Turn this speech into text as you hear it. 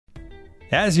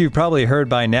As you've probably heard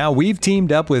by now, we've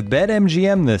teamed up with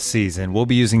BetMGM this season. We'll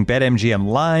be using BetMGM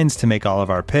lines to make all of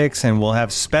our picks, and we'll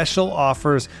have special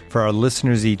offers for our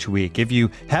listeners each week. If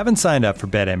you haven't signed up for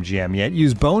BetMGM yet,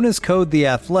 use bonus code The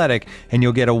Athletic, and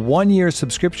you'll get a 1-year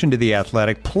subscription to The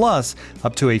Athletic, plus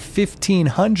up to a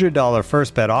 $1,500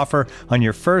 first bet offer on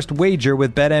your first wager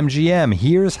with BetMGM.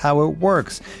 Here's how it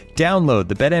works. Download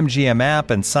the BetMGM app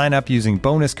and sign up using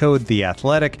bonus code The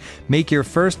Athletic. Make your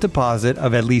first deposit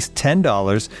of at least $10.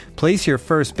 Place your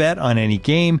first bet on any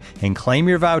game and claim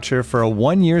your voucher for a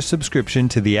 1-year subscription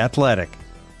to The Athletic.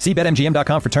 See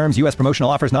BetMGM.com for terms. U.S. promotional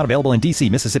offers not available in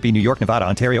D.C., Mississippi, New York, Nevada,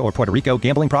 Ontario, or Puerto Rico.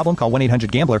 Gambling problem? Call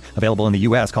 1-800-GAMBLER. Available in the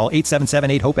U.S. Call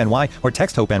 877-8-HOPE-NY or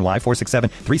text HOPE-NY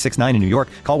 467-369 in New York.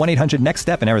 Call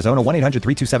 1-800-NEXT-STEP in Arizona.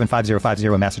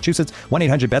 1-800-327-5050 in Massachusetts.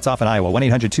 1-800-BETS-OFF in Iowa.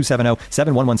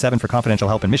 1-800-270-7117 for confidential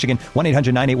help in Michigan.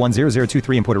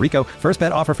 1-800-981-0023 in Puerto Rico. First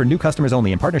bet offer for new customers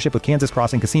only in partnership with Kansas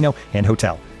Crossing Casino and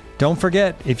Hotel. Don't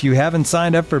forget, if you haven't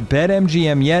signed up for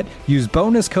BetMGM yet, use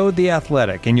bonus code The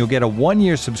Athletic, and you'll get a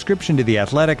 1-year subscription to The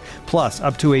Athletic, plus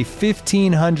up to a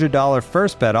 $1,500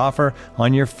 first bet offer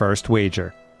on your first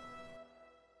wager.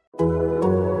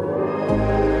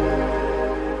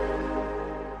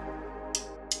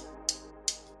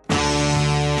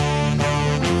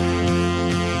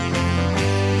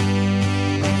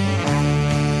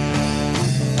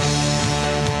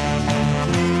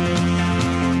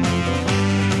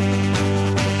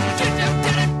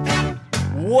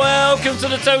 Welcome to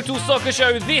the Total Soccer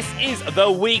Show. This is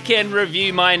the Weekend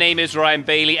Review. My name is Ryan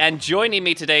Bailey, and joining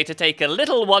me today to take a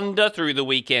little wander through the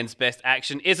weekend's best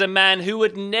action is a man who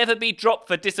would never be dropped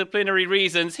for disciplinary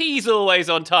reasons. He's always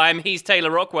on time. He's Taylor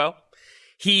Rockwell.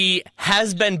 He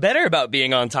has been better about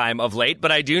being on time of late,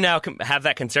 but I do now have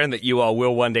that concern that you all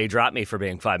will one day drop me for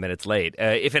being 5 minutes late.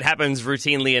 If it happens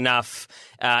routinely enough,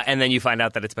 and then you find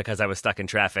out that it's because I was stuck in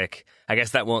traffic, I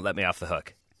guess that won't let me off the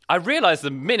hook. I realised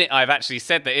the minute I've actually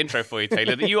said the intro for you,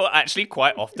 Taylor, that you are actually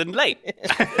quite often late.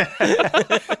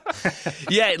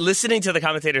 Yeah, listening to the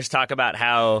commentators talk about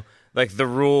how, like, the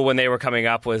rule when they were coming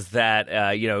up was that,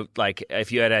 like,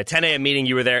 if you had a 10 a.m. meeting,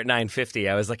 you were there at 9:50.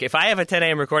 I was like, if I have a 10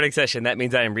 a.m. recording session, that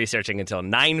means I am researching until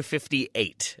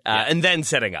 9:58, and then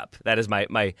setting up. That is my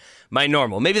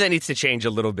normal. Maybe that needs to change a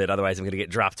little bit, otherwise I'm going to get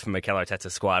dropped from Mikel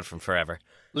Arteta's squad from forever.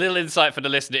 Little insight for the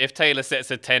listener. If Taylor sets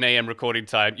a 10 a.m. recording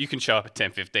time, you can show up at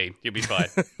 10:15. You'll be fine.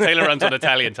 Taylor runs on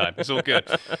Italian time. It's all good.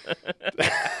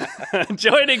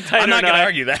 Joining Taylor I'm not going to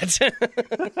argue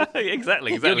that.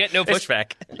 Exactly. You'll get no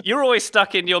pushback. You're always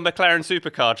stuck in your McLaren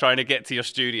supercar trying to get to your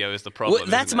studio is the problem. Well,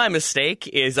 that's my mistake,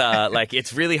 is like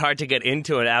it's really hard to get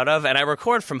into and out of, and I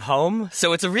record from home,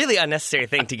 so it's a really unnecessary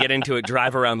thing to get into it,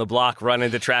 drive around the block, run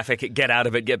into traffic, get out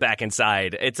of it, get back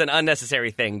inside. It's an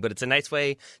unnecessary thing, but it's a nice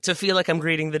way to feel like I'm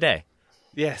greeting the day.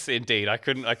 Yes, indeed. I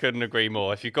couldn't agree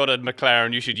more. If you've got a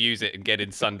McLaren, you should use it and get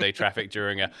in Sunday traffic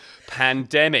during a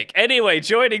pandemic. Anyway,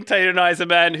 joining Taylor and I is a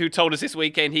man who told us this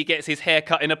weekend he gets his hair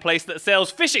cut in a place that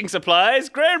sells fishing supplies,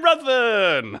 Graham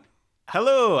Ruthven.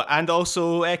 Hello, and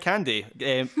also candy,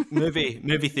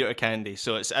 movie theatre candy.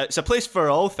 So it's a place for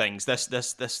all things. This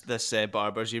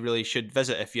barbers you really should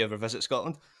visit if you ever visit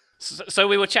Scotland. So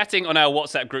we were chatting on our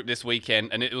WhatsApp group this weekend,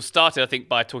 and it was started, I think,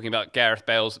 by talking about Gareth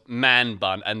Bale's man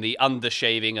bun and the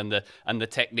undershaving and the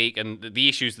technique and the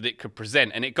issues that it could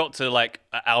present. And it got to like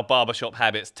our barbershop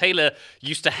habits. Taylor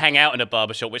used to hang out in a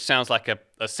barbershop, which sounds like a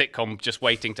sitcom just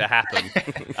waiting to happen.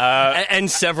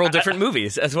 And several different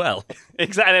movies as well.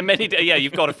 Exactly.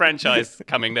 You've got a franchise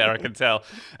coming there, I can tell.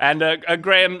 And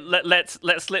Graham, let's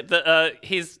slip that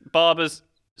his barbers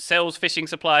sells fishing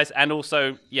supplies and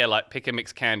also, like pick and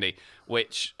mix candy,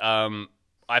 which I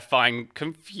find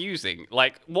confusing.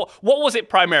 Like, what was it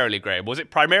primarily, Graham? Was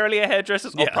it primarily a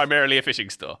hairdresser's or primarily a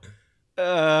fishing store?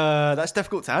 That's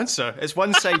difficult to answer. It's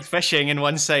one side fishing and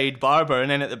one side barber, and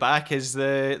then at the back is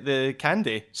the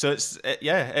candy. So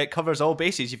it covers all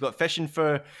bases. You've got fishing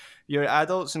for your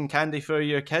adults and candy for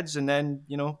your kids, and then,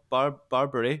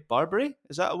 Barbary. Barbary?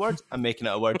 Is that a word? I'm making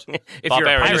it a word. If you're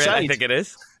a pirate, I think it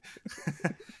is.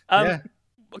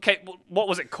 Okay, what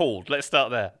was it called? Let's start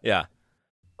there. Yeah.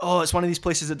 Oh, it's one of these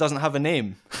places that doesn't have a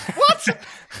name. What?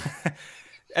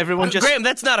 Everyone just Graham,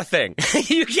 that's not a thing.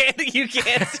 You can't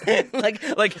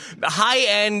like high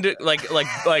end like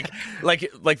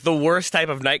the worst type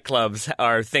of nightclubs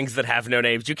are things that have no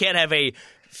names. You can't have a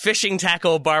fishing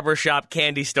tackle barbershop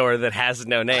candy store that has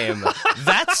no name.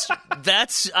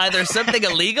 That's either something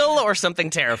illegal or something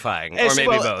terrifying, or maybe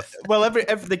both. Well, every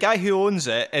the guy who owns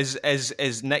it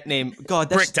is nickname. God,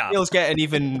 this feels getting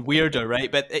even weirder,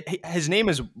 right? But his name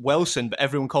is Wilson, but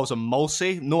everyone calls him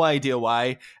Mulsey. No idea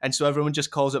why, and so everyone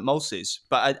just calls it Mulsey's.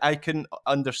 But I couldn't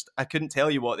I couldn't tell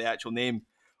you what the actual name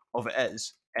of it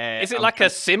is. Is it like a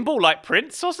symbol, like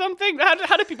Prince or something?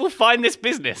 How do people find this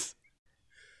business?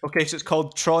 Okay, so it's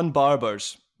called Tron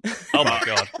Barbers. Oh my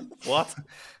God! What?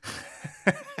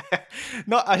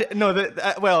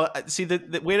 See,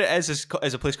 where it is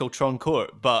a place called Tron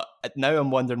Court, but now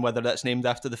I'm wondering whether that's named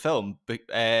after the film.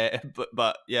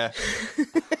 But yeah,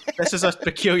 this is a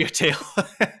peculiar tale.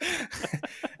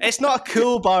 It's not a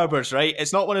cool Barbers, right?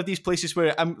 It's not one of these places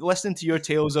where I'm listening to your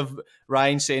tales of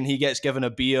Ryan saying he gets given a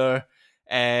beer.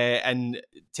 And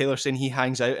Taylor saying he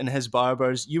hangs out in his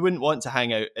barbers. You wouldn't want to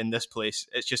hang out in this place.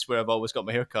 It's just where I've always got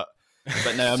my hair cut.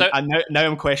 But now,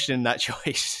 I'm questioning that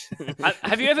choice.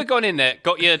 Have you ever gone in there,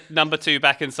 got your number 2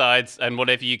 back and sides and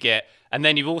whatever you get, and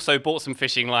then you've also bought some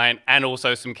fishing line and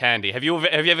also some candy? Have you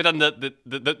ever done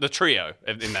the trio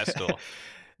in that store?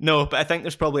 No, but I think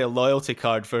there's probably a loyalty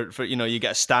card for you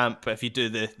get a stamp if you do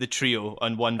the trio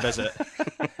on one visit.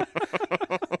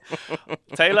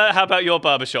 Taylor, how about your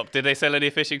barbershop? Did they sell any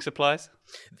fishing supplies?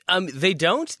 They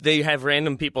don't. They have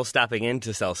random people stopping in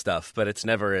to sell stuff, but it's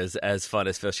never as fun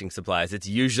as fishing supplies. It's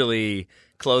usually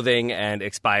clothing and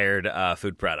expired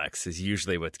food products is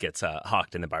usually what gets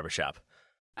hawked in the barbershop.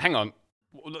 Hang on.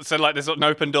 So, like, there's an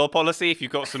open door policy. If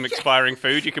you've got some expiring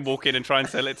food, you can walk in and try and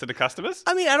sell it to the customers?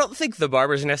 I mean, I don't think the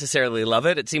barbers necessarily love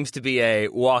it. It seems to be a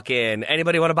walk in,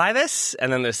 anybody want to buy this?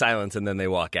 And then there's silence, and then they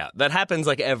walk out. That happens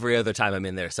like every other time I'm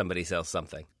in there, somebody sells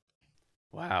something.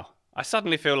 Wow. I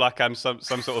suddenly feel like I'm some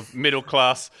sort of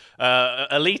middle-class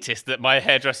elitist that my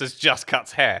hairdresser just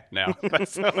cuts hair now.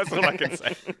 That's all I can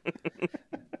say.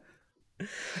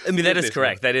 I mean, that is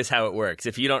correct. That is how it works.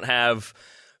 If you don't have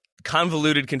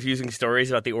convoluted, confusing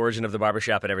stories about the origin of the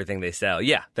barbershop and everything they sell,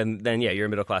 then you're a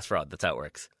middle-class fraud. That's how it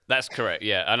works. That's correct,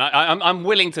 yeah. And I'm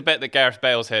willing to bet that Gareth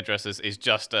Bale's hairdressers is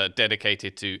just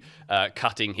dedicated to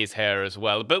cutting his hair as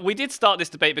well. But we did start this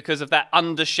debate because of that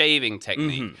undershaving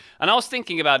technique. Mm-hmm. And I was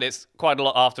thinking about this quite a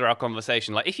lot after our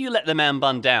conversation. Like, if you let the man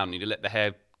bun down, you let the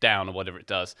hair down or whatever it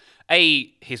does,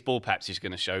 A, his ball patch is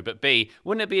going to show, but B,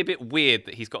 wouldn't it be a bit weird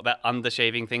that he's got that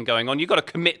undershaving thing going on? You've got to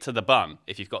commit to the bun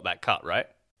if you've got that cut, right?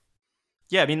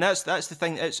 Yeah, I mean, that's the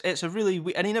thing. It's a really...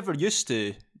 And he never used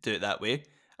to do it that way.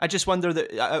 I just wonder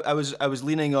that I was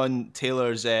leaning on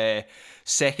Taylor's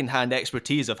second-hand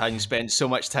expertise of having spent so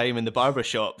much time in the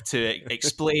barbershop to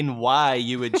explain why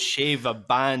you would shave a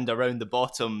band around the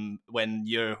bottom when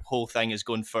your whole thing is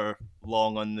going for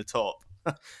long on the top.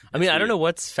 I mean, I don't know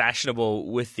what's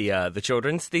fashionable with the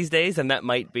children's these days, and that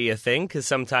might be a thing, because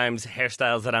sometimes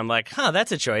hairstyles that I'm like,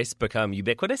 that's a choice, become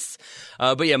ubiquitous.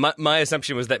 But yeah, my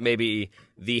assumption was that maybe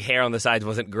the hair on the sides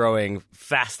wasn't growing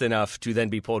fast enough to then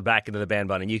be pulled back into the man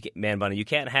bun, and you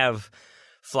can't have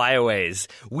flyaways.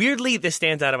 Weirdly, this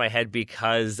stands out of my head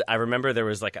because I remember there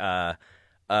was like a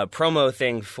promo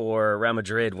thing for Real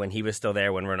Madrid when he was still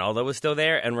there, when Ronaldo was still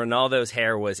there, and Ronaldo's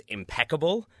hair was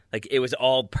impeccable. Like, it was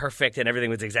all perfect and everything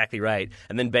was exactly right.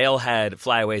 And then Bale had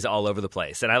flyaways all over the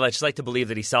place. And I just like to believe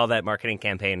that he saw that marketing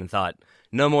campaign and thought,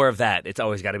 no more of that. It's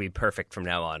always got to be perfect from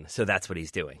now on. So that's what he's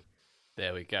doing.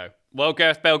 There we go. Well,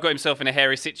 Gareth Bale got himself in a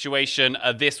hairy situation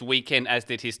this weekend, as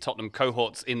did his Tottenham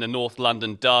cohorts in the North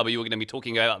London derby. We're going to be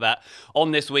talking about that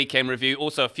on this weekend review.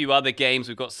 Also, a few other games.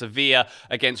 We've got Sevilla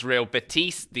against Real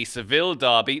Betis, the Seville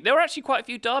derby. There were actually quite a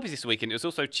few derbies this weekend. It was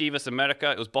also Chivas America.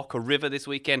 It was Boca River this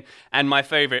weekend. And my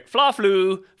favourite,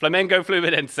 Fla-Flu, Flamengo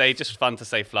Fluminense. Just fun to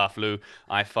say Fla-Flu,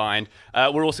 I find.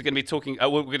 We're also going to be talking.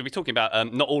 We're going to be talking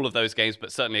about not all of those games,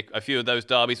 but certainly a few of those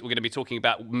derbies. We're going to be talking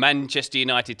about Manchester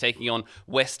United taking on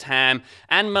West Ham,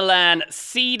 and Milan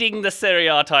ceding the Serie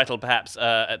A title, perhaps,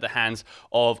 at the hands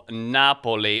of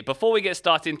Napoli. Before we get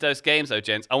started into those games, though,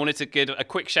 gents, I wanted to give a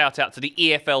quick shout-out to the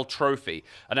EFL Trophy.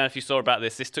 I don't know if you saw about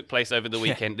this. This took place over the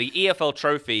weekend. The EFL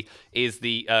Trophy is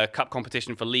the cup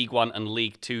competition for League One and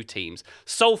League Two teams.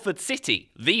 Salford City,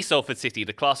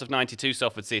 the class of 92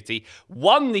 Salford City,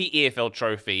 won the EFL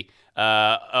Trophy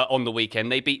on the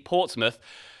weekend. They beat Portsmouth.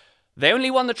 They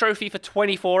only won the trophy for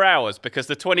 24 hours because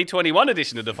the 2021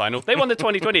 edition of the final, they won the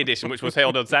 2020 edition, which was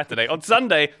held on Saturday. On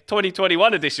Sunday,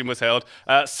 2021 edition was held.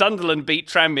 Sunderland beat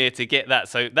Tranmere to get that.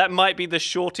 So that might be the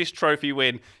shortest trophy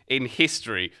win in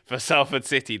history for Salford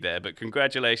City there. But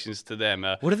congratulations to them.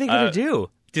 What are they going to do?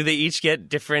 Do they each get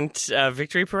different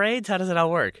victory parades? How does it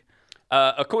all work?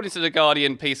 According to the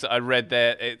Guardian piece that I read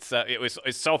there, it's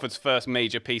Salford's first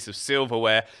major piece of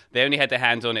silverware. They only had their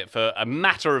hands on it for a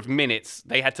matter of minutes.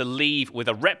 They had to leave with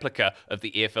a replica of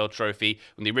the EFL trophy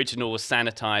when the original was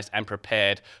sanitised and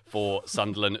prepared for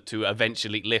Sunderland to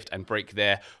eventually lift and break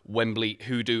their Wembley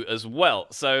hoodoo as well.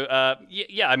 So,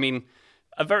 I mean,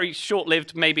 a very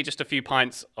short-lived, maybe just a few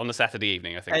pints on the Saturday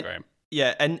evening, I think, Graham.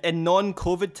 Yeah, and in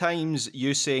non-COVID times,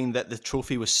 you saying that the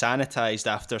trophy was sanitised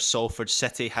after Salford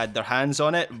City had their hands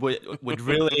on it would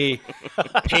really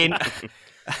paint.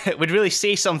 It would really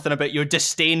say something about your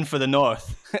disdain for the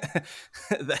North.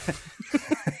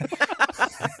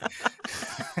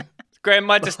 Graham,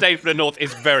 my disdain for the North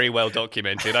is very well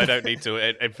documented. I don't need to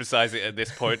emphasise it at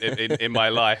this point in my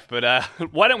life. But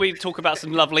why don't we talk about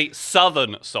some lovely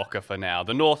Southern soccer for now?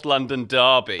 The North London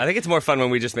Derby. I think it's more fun when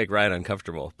we just make Ryan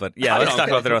uncomfortable. But yeah, let's talk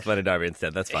about the North London Derby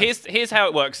instead. That's fine. Here's how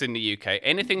it works in the UK.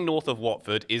 Anything north of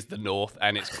Watford is the North,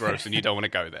 and it's gross, and you don't want to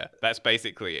go there. That's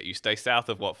basically it. You stay south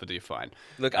of Watford, you're fine.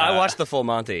 Look, I watched the full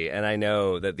Monty, and I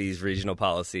know that these regional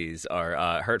policies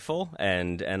are hurtful,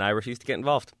 and I refuse to get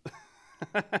involved.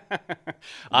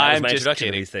 I'm my just introduction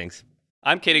kidding. to these things.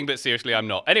 I'm kidding, but seriously, I'm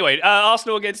not. Anyway,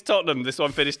 Arsenal against Tottenham. This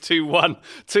one finished 2-1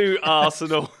 to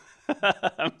Arsenal.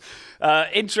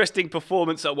 Interesting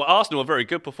performance. Well, Arsenal, a very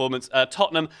good performance.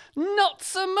 Tottenham, not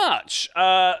so much.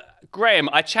 Graham,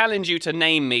 I challenge you to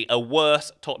name me a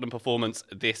worse Tottenham performance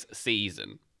this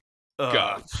season.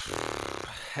 Go.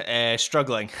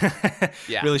 Struggling.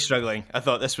 Yeah. Really struggling. I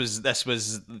thought this was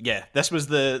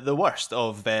the worst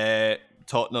of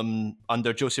Tottenham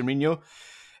under Jose Mourinho.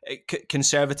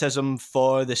 Conservatism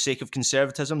for the sake of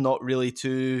conservatism, not really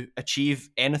to achieve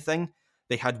anything.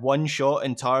 They had one shot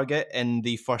in target in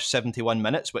the first 71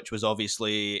 minutes, which was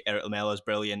obviously Eric Lamella's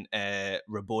brilliant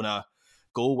Rabona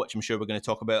goal, which I'm sure we're going to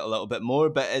talk about a little bit more.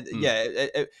 But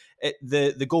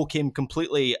the goal came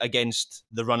completely against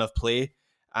the run of play,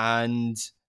 and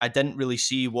I didn't really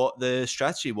see what the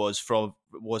strategy was from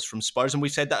Spurs. And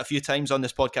we've said that a few times on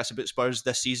this podcast about Spurs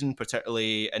this season,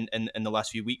 particularly in the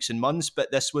last few weeks and months.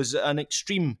 But this was an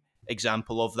extreme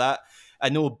example of that. I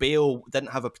know Bale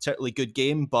didn't have a particularly good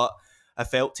game, but I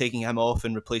felt taking him off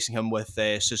and replacing him with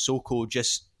Sissoko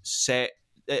just set.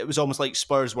 It was almost like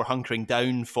Spurs were hunkering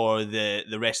down for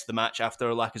the rest of the match after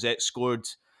Lacazette scored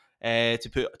to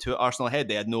put Arsenal ahead.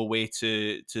 They had no way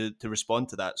to respond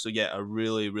to that. So yeah, a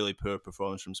really, really poor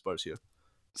performance from Spurs here.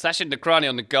 Sachin Nakrani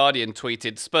on The Guardian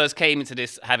tweeted, Spurs came into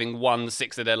this having won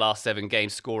 6 of their last 7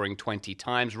 games, scoring 20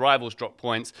 times. Rivals drop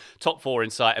points, top 4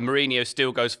 in sight, and Mourinho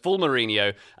still goes full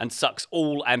Mourinho and sucks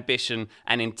all ambition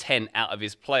and intent out of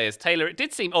his players. Taylor, it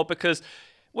did seem odd because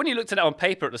when you looked at it on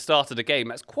paper at the start of the game,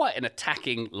 that's quite an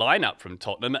attacking lineup from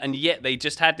Tottenham, and yet they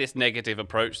just had this negative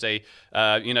approach. They,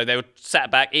 they were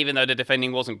sat back, even though the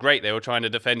defending wasn't great. They were trying to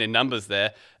defend in numbers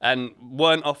there, and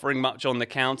weren't offering much on the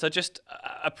counter. Just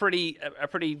a pretty,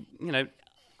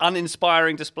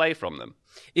 uninspiring display from them.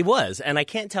 It was, and I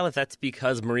can't tell if that's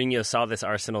because Mourinho saw this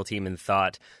Arsenal team and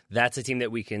thought that's a team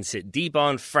that we can sit deep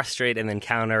on, frustrate, and then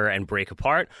counter and break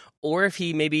apart, or if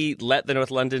he maybe let the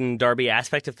North London Derby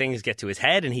aspect of things get to his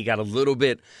head and he got a little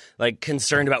bit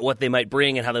concerned about what they might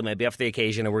bring and how they might be up for the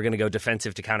occasion, and we're going to go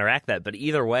defensive to counteract that. But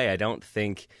either way, I don't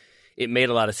think it made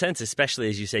a lot of sense, especially,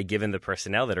 as you say, given the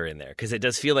personnel that are in there. Because it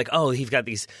does feel like, he's got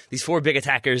these 4 big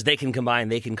attackers, they can combine,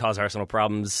 they can cause Arsenal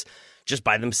problems just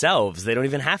by themselves. They don't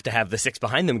even have to have the 6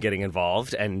 behind them getting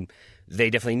involved, and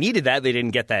they definitely needed that. They didn't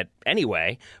get that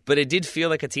anyway, but it did feel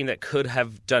like a team that could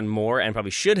have done more and probably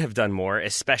should have done more,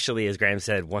 especially, as Graham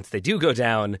said, once they do go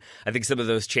down. I think some of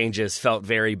those changes felt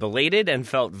very belated and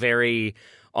felt very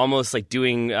almost like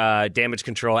doing damage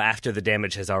control after the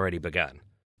damage has already begun.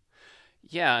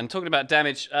 Yeah, and talking about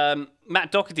damage,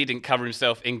 Matt Doherty didn't cover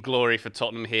himself in glory for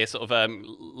Tottenham here, sort of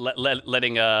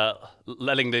letting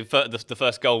the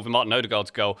first goal, Martin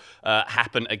Odegaard's goal,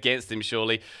 happen against him,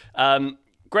 surely.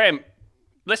 Graham,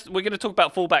 we're going to talk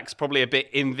about fullbacks probably a bit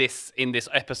in this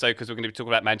episode because we're going to be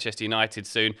talking about Manchester United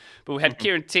soon. But we had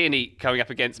Kieran Tierney coming up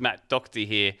against Matt Doherty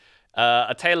here.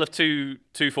 A tale of two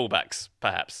fullbacks,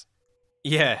 perhaps.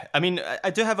 Yeah, I mean, I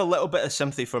do have a little bit of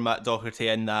sympathy for Matt Doherty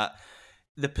in that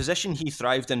the position he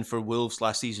thrived in for Wolves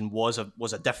last season was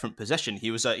a different position.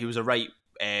 He was a right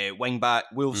wing back.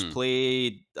 Wolves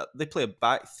play a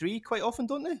back 3 quite often,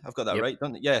 don't they? I've got that right,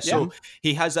 don't they? Yeah. So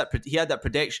he had that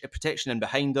protection in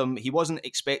behind him. He wasn't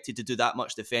expected to do that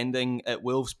much defending at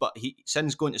Wolves, but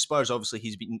since going to Spurs, obviously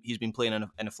he's been playing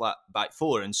in a flat back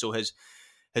 4, and so his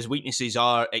weaknesses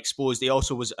are exposed. He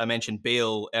also was. I mentioned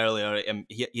Bale earlier.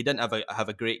 He didn't have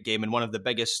a great game, and one of the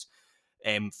biggest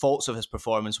faults of his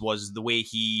performance was the way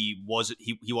he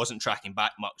wasn't tracking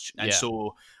back much. And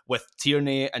so with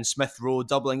Tierney and Smith Rowe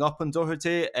doubling up on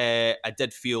Doherty, I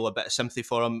did feel a bit of sympathy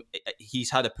for him.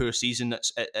 He's had a poor season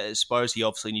at Spurs. He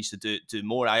obviously needs to do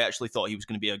more. I actually thought he was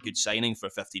going to be a good signing for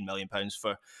 £15 million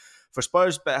for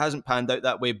Spurs, but it hasn't panned out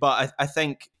that way. But I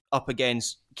think up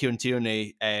against Kieran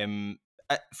Tierney,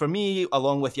 for me,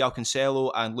 along with João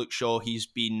Cancelo and Luke Shaw, he's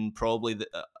been probably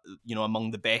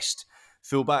among the best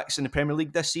fullbacks in the Premier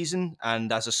League this season,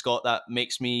 and as a Scot, that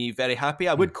makes me very happy.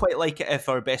 I would quite like it if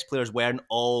our best players weren't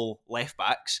all left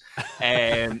backs.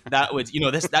 That would,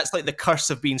 that's like the curse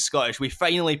of being Scottish. We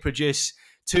finally produce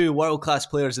two world class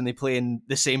players and they play in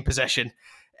the same position.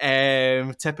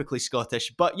 Typically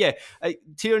Scottish, but yeah,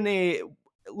 Tierney.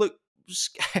 Look,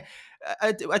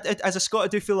 as a Scot, I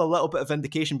do feel a little bit of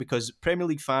vindication because Premier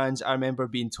League fans, I remember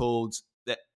being told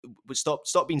that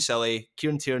stop being silly.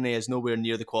 Kieran Tierney is nowhere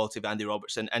near the quality of Andy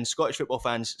Robertson, and Scottish football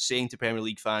fans saying to Premier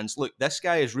League fans, look, this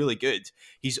guy is really good.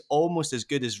 He's almost as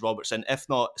good as Robertson, if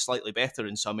not slightly better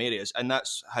in some areas, and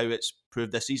that's how it's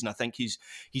proved this season. I think he's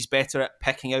better at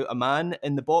picking out a man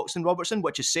in the box than Robertson,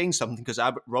 which is saying something because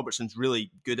Robertson's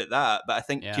really good at that, but I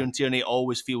think Kieran Tierney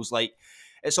always feels like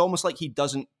it's almost like he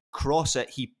doesn't cross it,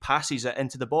 he passes it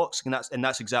into the box, and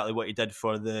that's exactly what he did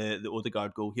for the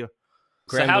Odegaard goal here.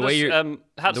 So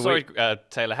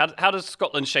Taylor, how does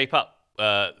Scotland shape up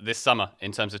this summer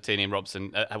in terms of Tierney and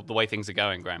Robertson, the way things are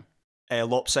going, Graham?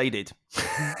 Lopsided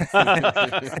to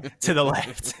the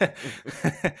left.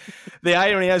 The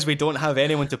irony is we don't have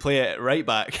anyone to play at right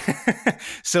back.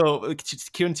 So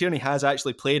Kieran Tierney has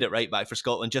actually played at right back for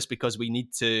Scotland just because we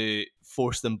need to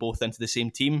force them both into the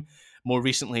same team. More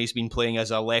recently, he's been playing as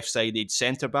a left-sided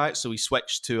centre-back, so he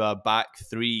switched to a back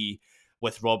three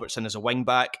with Robertson as a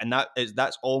wing-back, and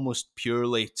that's almost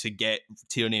purely to get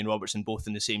Tierney and Robertson both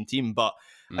in the same team. But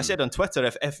I said on Twitter,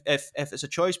 if it's a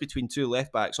choice between two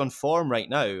left-backs on form right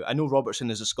now, I know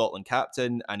Robertson is a Scotland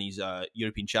captain, and he's a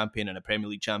European champion and a Premier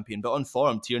League champion, but on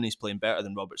form, Tierney's playing better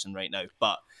than Robertson right now.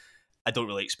 But I don't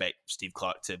really expect Steve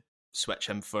Clarke to switch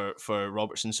him for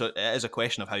Robertson, so it is a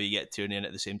question of how you get Tierney in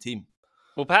at the same team.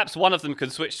 Well, perhaps one of them can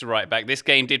switch to right back. This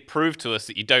game did prove to us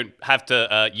that you don't have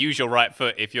to use your right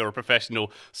foot if you're a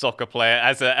professional soccer player,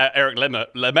 as Eric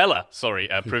Lamela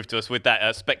proved to us with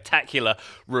that spectacular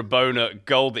Rabona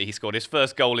goal that he scored. His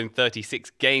first goal in 36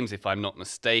 games, if I'm not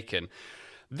mistaken.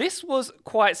 This was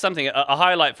quite something, a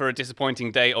highlight for a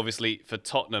disappointing day, obviously, for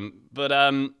Tottenham. But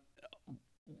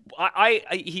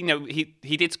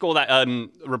he did score that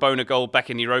Rabona goal back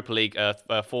in the Europa League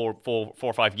 4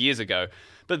 or 5 years ago.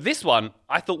 But this one,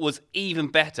 I thought, was even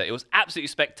better. It was absolutely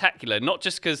spectacular, not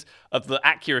just because of the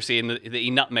accuracy and that he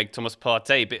nutmegged Thomas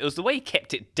Partey, but it was the way he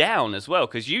kept it down as well,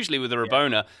 because usually with a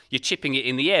Rabona, you're chipping it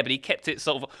in the air, but he kept it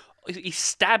sort of... He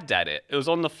stabbed at it. It was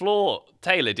on the floor.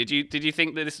 Taylor, did you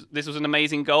think that this was an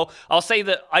amazing goal? I'll say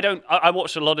that I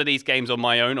watched a lot of these games on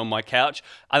my own, on my couch,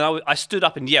 and I stood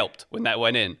up and yelped when that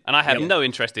went in. And I have no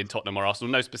interest in Tottenham or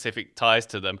Arsenal, no specific ties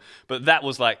to them, but that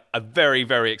was like a very,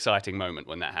 very exciting moment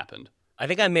when that happened. I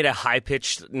think I made a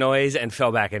high-pitched noise and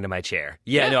fell back into my chair.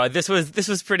 No, this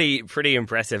was pretty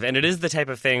impressive, and it is the type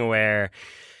of thing where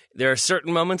there are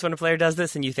certain moments when a player does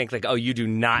this and you think like, oh, you do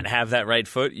not have that right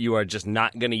foot, you are just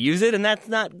not going to use it, and that's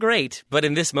not great. But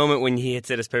in this moment when he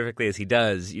hits it as perfectly as he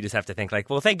does, you just have to think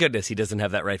like, well, thank goodness he doesn't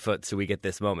have that right foot, so we get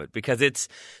this moment. Because it's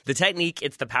the technique,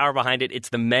 it's the power behind it, it's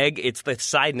the meg, it's the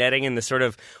side netting, and the sort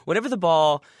of whatever the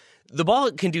ball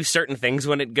can do certain things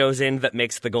when it goes in that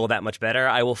makes the goal that much better.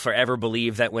 I will forever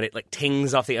believe that when it like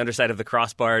tings off the underside of the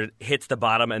crossbar, hits the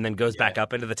bottom, and then goes back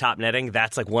up into the top netting,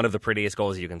 that's like one of the prettiest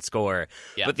goals you can score.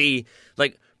 Yeah. But the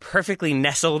like perfectly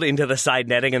nestled into the side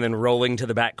netting and then rolling to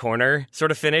the back corner sort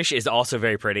of finish is also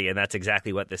very pretty, and that's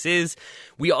exactly what this is.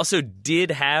 We also did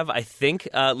have, I think,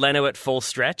 Leno at full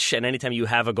stretch, and anytime you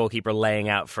have a goalkeeper laying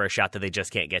out for a shot that they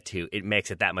just can't get to, it makes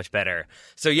it that much better.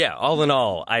 So yeah, all in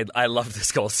all, I love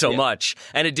this goal so much,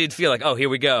 and it did feel like, oh, here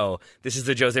we go. This is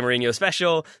the Jose Mourinho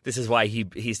special. This is why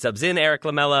he subs in Eric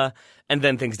Lamela, and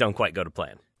then things don't quite go to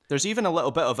plan. There's even a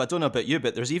little bit of, I don't know about you,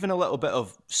 but there's even a little bit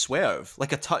of swerve,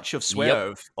 like a touch of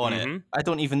swerve on it. I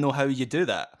don't even know how you do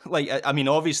that. Like, I mean,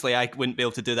 obviously I wouldn't be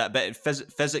able to do that, but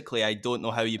physically I don't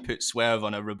know how you put swerve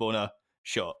on a Rabona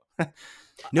shot.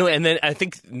 No, and then I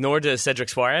think nor does Cedric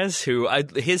Suarez, who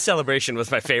his celebration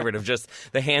was my favorite of just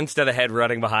the hands to the head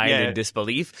running behind in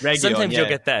disbelief. Reguilon, sometimes you'll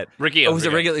get that. Reguilon. Oh, was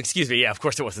it Reguilon? Excuse me. Yeah, of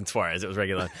course it wasn't Suarez. It was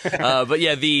Reguilon. But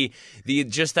yeah, the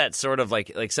just that sort of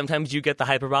like sometimes you get the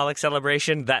hyperbolic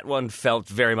celebration. That one felt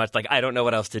very much like I don't know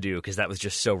what else to do because that was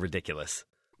just so ridiculous.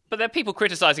 But there are people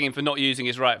criticising him for not using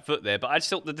his right foot there. But I just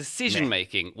thought the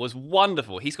decision-making was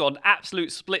wonderful. He's got an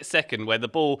absolute split second where the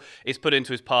ball is put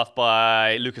into his path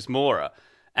by Lucas Moura.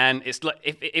 And it's like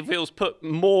if it was put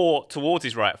more towards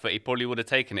his right foot, he probably would have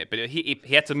taken it. But he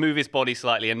had to move his body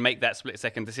slightly and make that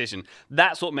split-second decision.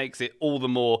 That's what makes it all the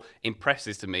more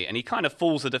impressive to me. And he kind of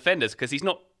fools the defenders because he's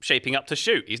not shaping up to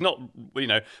shoot. He's not,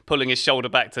 pulling his shoulder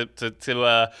back to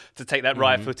take that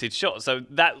right-footed shot. So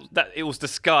that it was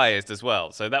disguised as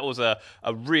well. So that was a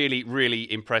really, really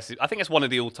impressive. I think it's one of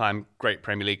the all-time great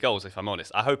Premier League goals, if I'm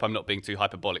honest. I hope I'm not being too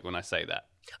hyperbolic when I say that.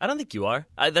 I don't think you are.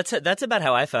 That's about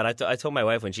how I felt. I told my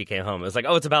wife when she came home. It was like,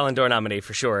 oh, it's a Ballon d'Or nominee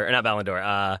for sure. Or not Ballon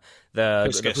d'Or. The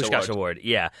Puskás Award.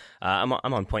 Yeah, I'm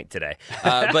on point today.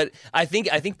 But I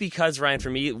think because, Ryan,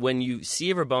 for me, when you see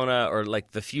a Rabona, or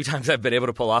like the few times I've been able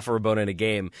to pull off a Rabona in a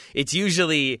game, it's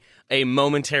usually a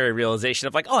momentary realization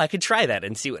of like, oh, I could try that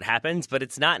and see what happens. But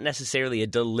it's not necessarily a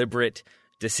deliberate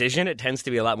decision. It tends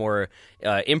to be a lot more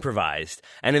improvised.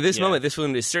 And in this moment, this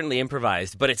one is certainly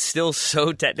improvised, but it's still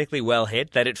so technically well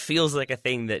hit that it feels like a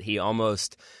thing that he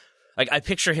almost... Like, I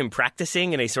picture him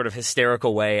practicing in a sort of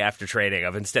hysterical way after training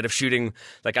of instead of shooting,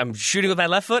 like I'm shooting with my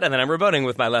left foot and then I'm rebounding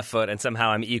with my left foot and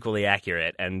somehow I'm equally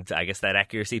accurate. And I guess that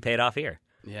accuracy paid off here.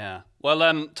 Yeah. Well,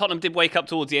 Tottenham did wake up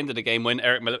towards the end of the game when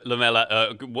Eric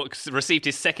Lamela received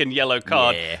his second yellow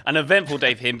card. Yeah. An eventful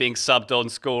day for him, being subbed on,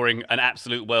 scoring an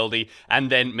absolute worldie,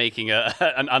 and then making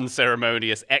an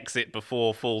unceremonious exit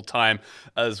before full time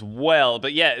as well.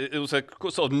 But yeah, it was a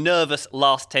sort of nervous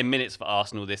last 10 minutes for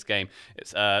Arsenal this game.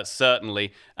 It's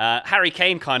certainly. Harry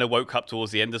Kane kind of woke up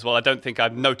towards the end as well. I don't think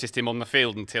I've noticed him on the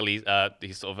field until he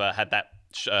sort of had that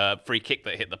free kick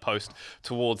that hit the post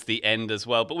towards the end as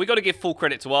well. But we've got to give full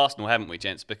credit to Arsenal, haven't we,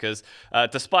 gents? Because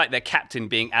despite their captain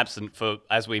being absent for,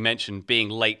 as we mentioned, being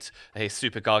late, his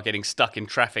supercar getting stuck in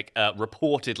traffic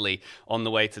reportedly on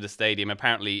the way to the stadium,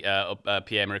 apparently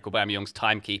Pierre-Emerick Aubameyang's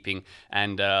timekeeping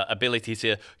and ability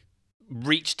to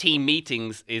reach team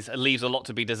meetings leaves a lot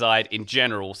to be desired in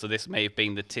general. So this may have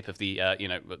been the tip of the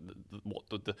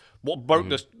what broke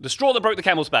the straw that broke the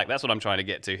camel's back. That's what I'm trying to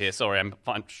get to here. Sorry, I'm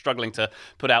struggling to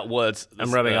put out words. I'm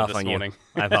rubbing off on morning.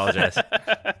 You. I apologize.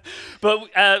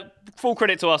 But full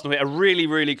credit to Arsenal here. A really,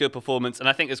 really good performance. And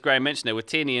I think, as Graham mentioned there, with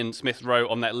Tierney and Smith Rowe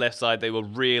on that left side, they were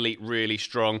really, really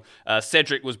strong.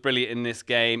 Cedric was brilliant in this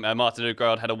game. Martin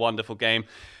Odegaard had a wonderful game.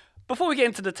 Before we get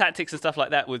into the tactics and stuff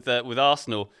like that with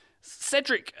Arsenal,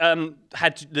 Cedric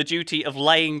had the duty of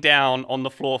laying down on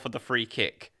the floor for the free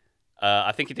kick.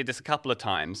 I think he did this a couple of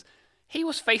times. He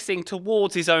was facing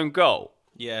towards his own goal.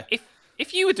 Yeah.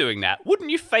 If you were doing that,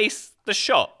 wouldn't you face the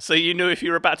shot so you knew if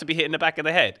you were about to be hit in the back of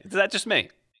the head? Is that just me?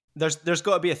 There's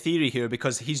got to be a theory here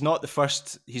because he's not the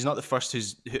first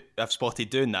who I've spotted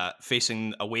doing that,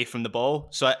 facing away from the ball.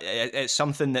 So it's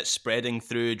something that's spreading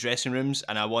through dressing rooms,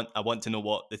 and I want to know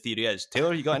what the theory is.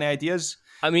 Taylor, you got any ideas?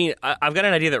 I mean, I've got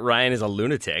an idea that Ryan is a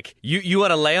lunatic. You want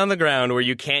to lay on the ground where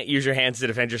you can't use your hands to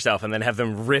defend yourself, and then have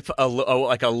them rip a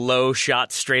low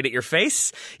shot straight at your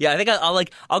face. Yeah, I think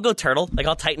I'll go turtle. Like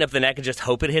I'll tighten up the neck and just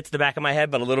hope it hits the back of my head,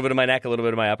 but a little bit of my neck, a little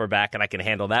bit of my upper back, and I can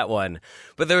handle that one.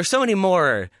 But there are so many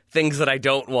more things that I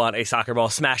don't want a soccer ball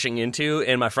smashing into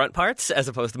in my front parts as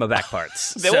opposed to my back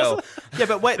parts. Yeah,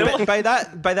 but by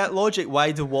that logic,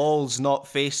 why do walls not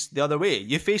face the other way?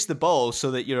 You face the ball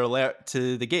so that you're alert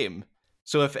to the game.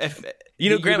 So if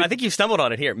Graham, I think you've stumbled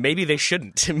on it here. Maybe they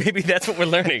shouldn't. Maybe that's what we're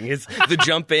learning is the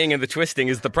jumping and the twisting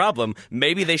is the problem.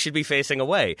 Maybe they should be facing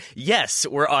away. Yes,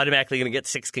 we're automatically going to get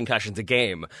 6 concussions a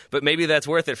game, but maybe that's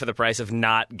worth it for the price of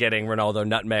not getting Ronaldo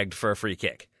nutmegged for a free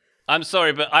kick. I'm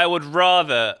sorry, but I would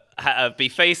rather be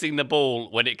facing the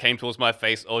ball when it came towards my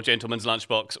face or gentleman's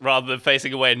lunchbox rather than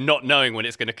facing away and not knowing when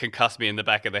it's going to concuss me in the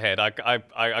back of the head. I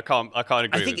can't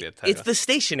agree with you, Taylor. It's the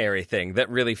stationary thing that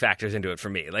really factors into it for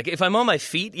me. Like if I'm on my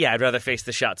feet, yeah, I'd rather face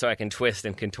the shot so I can twist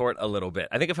and contort a little bit.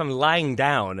 I think if I'm lying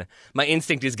down, my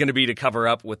instinct is going to be to cover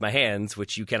up with my hands,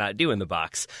 which you cannot do in the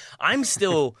box. I'm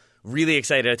still really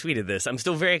excited. I tweeted this. I'm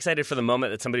still very excited for the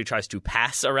moment that somebody tries to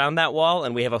pass around that wall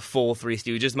and we have a full Three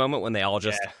Stooges moment when they all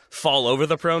just fall over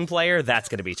the prone player. That's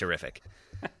going to be terrific.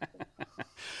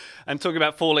 And talking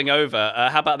about falling over,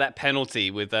 how about that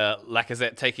penalty with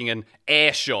Lacazette taking an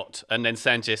air shot and then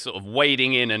Sanchez sort of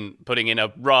wading in and putting in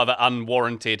a rather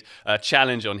unwarranted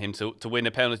challenge on him to win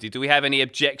a penalty? Do we have any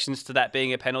objections to that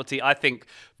being a penalty? I think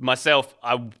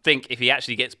if he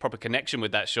actually gets proper connection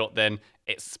with that shot, then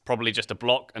it's probably just a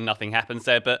block and nothing happens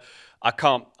there. But I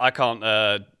can't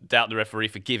doubt the referee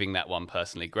for giving that one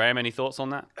personally. Graham, any thoughts on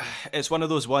that? It's one of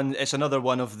those it's another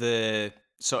one of the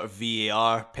sort of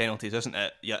VAR penalties, isn't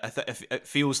it? Yeah, it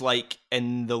feels like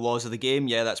in the laws of the game,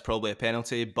 yeah, that's probably a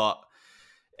penalty, but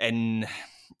in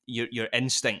your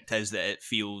instinct is that it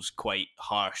feels quite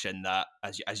harsh, and that,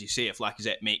 as you say, if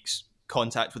Lacazette makes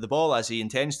contact with the ball as he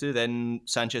intends to, then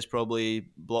Sanchez probably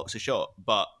blocks a shot.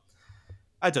 But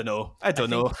I don't know. I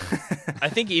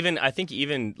think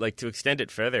even like, to extend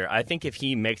it further, I think if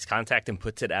he makes contact and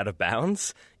puts it out of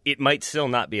bounds, it might still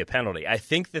not be a penalty. I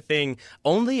think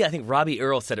Robbie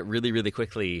Earle said it really, really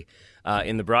quickly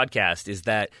in the broadcast, is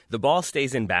that the ball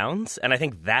stays in bounds, and I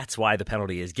think that's why the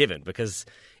penalty is given, because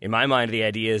in my mind the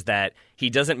idea is that he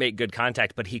doesn't make good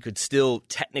contact, but he could still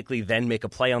technically then make a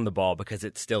play on the ball because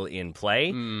it's still in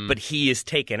play, but he is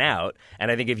taken out.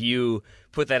 And I think if you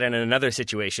put that in another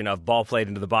situation of ball played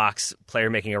into the box, player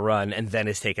making a run, and then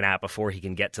is taken out before he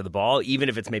can get to the ball, even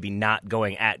if it's maybe not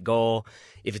going at goal,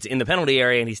 if it's in the penalty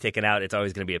area and he's taken out, it's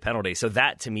always going to be a penalty. So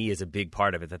that, to me, is a big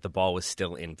part of it, that the ball was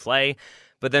still in play.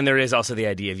 But then there is also the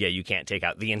idea of, you can't take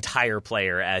out the entire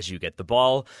player as you get the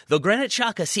ball, though Granit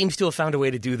Xhaka seems to have found a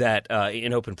way to do that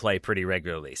in open play pretty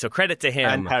regularly. So credit to him.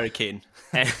 And Harry Kane.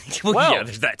 Well, yeah,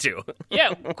 there's that too.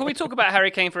 Yeah, can we talk about Harry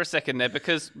Kane for a second there?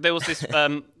 Because there was this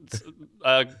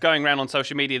going around on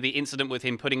social media, the incident with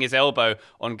him putting his elbow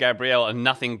on Gabriel and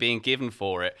nothing being given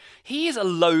for it. He is a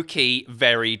low-key,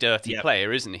 very dirty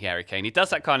player, isn't he, Harry Kane? He does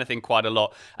that kind of thing quite a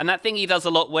lot. And that thing he does a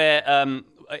lot where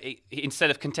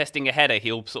instead of contesting a header,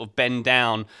 he'll sort of bend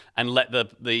down and let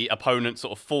the opponent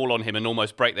sort of fall on him and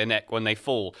almost break their neck when they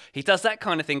fall. He does that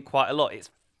kind of thing quite a lot.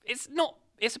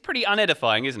 It's pretty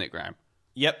unedifying, isn't it, Graham?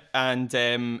 Yep, and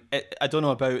I don't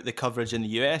know about the coverage in the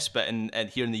US, but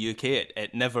here in the UK,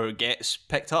 it never gets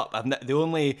picked up. The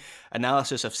only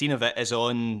analysis I've seen of it is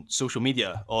on social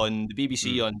media, on the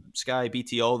BBC, on Sky,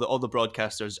 BT, all the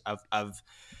broadcasters. I've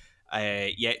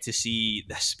yet to see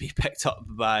this be picked up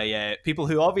by people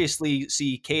who obviously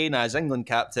see Kane as England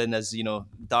captain, as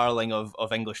darling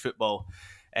of English football.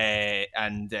 He's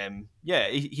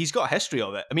got a history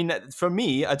of it. I mean, for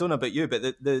me, I don't know about you, but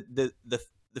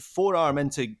the forearm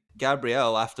into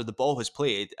Gabriel after the ball has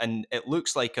played, and it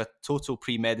looks like a total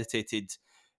premeditated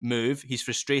move. He's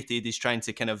frustrated. He's trying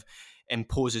to kind of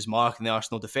impose his mark in the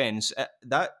Arsenal defence.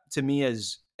 That, to me,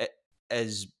 is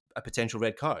a potential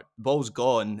red card. The ball's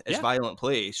gone. It's violent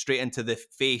play straight into the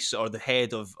face or the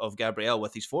head of Gabriel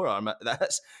with his forearm.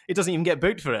 He doesn't even get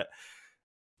booked for it.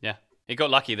 Yeah. He got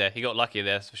lucky there.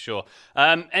 That's for sure.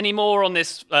 Any more on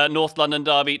this North London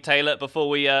derby, Taylor, before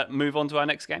we move on to our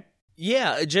next game?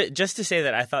 Yeah, just to say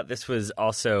that I thought this was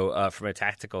also, from a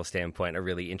tactical standpoint, a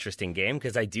really interesting game,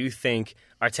 because I do think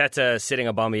Arteta sitting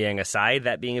Aubameyang aside,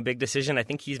 that being a big decision, I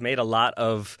think he's made a lot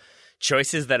of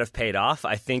choices that have paid off.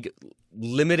 I think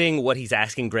limiting what he's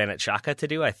asking Granit Xhaka to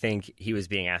do, I think he was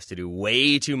being asked to do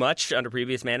way too much under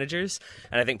previous managers.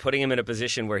 And I think putting him in a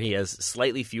position where he has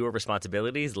slightly fewer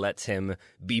responsibilities lets him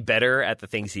be better at the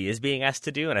things he is being asked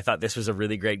to do. And I thought this was a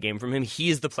really great game from him. He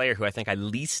is the player who I think I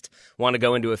least want to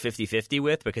go into a 50-50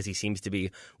 with, because he seems to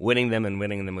be winning them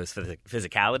with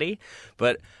physicality.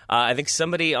 But I think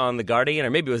somebody on The Guardian, or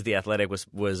maybe it was The Athletic,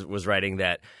 was writing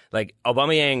that, like,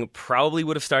 Aubameyang probably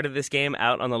would have started this game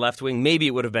out on the left wing. Maybe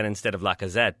it would have been instead of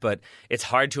Lacazette, but it's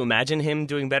hard to imagine him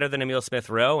doing better than Emile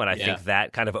Smith-Rowe, and I think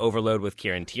that kind of overload with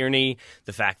Kieran Tierney,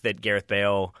 the fact that Gareth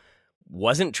Bale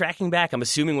wasn't tracking back, I'm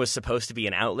assuming was supposed to be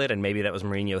an outlet, and maybe that was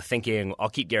Mourinho thinking,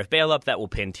 I'll keep Gareth Bale up, that will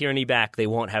pin Tierney back, they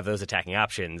won't have those attacking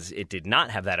options. It did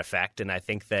not have that effect, and I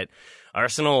think that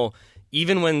Arsenal,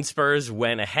 even when Spurs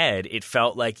went ahead, it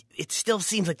felt like it still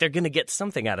seems like they're going to get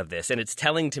something out of this. And it's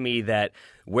telling to me that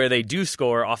where they do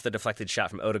score off the deflected shot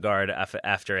from Odegaard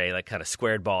after a kind of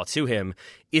squared ball to him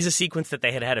is a sequence that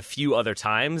they had had a few other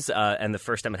times. And the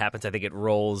first time it happens, I think it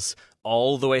rolls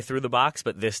all the way through the box,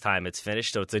 but this time it's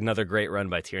finished. So it's another great run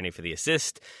by Tierney for the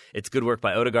assist. It's good work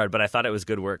by Odegaard, but I thought it was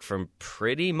good work from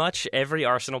pretty much every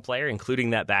Arsenal player, including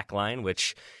that back line,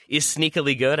 which is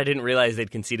sneakily good. I didn't realize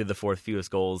they'd conceded the fourth fewest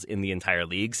goals in the entire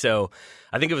league. So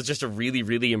I think it was just a really,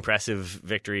 really impressive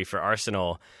victory for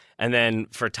Arsenal. And then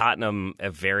for Tottenham,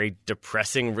 a very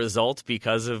depressing result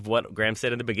because of what Graham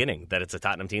said in the beginning, that it's a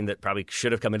Tottenham team that probably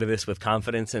should have come into this with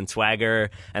confidence and swagger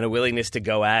and a willingness to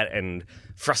go at and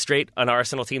frustrate an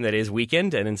Arsenal team that is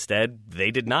weakened, and instead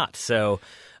they did not. So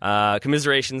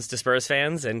commiserations to Spurs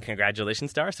fans and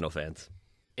congratulations to Arsenal fans.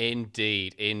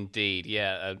 Indeed.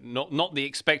 Yeah, not the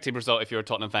expected result if you're a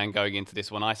Tottenham fan going into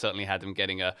this one. I certainly had them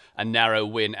getting a narrow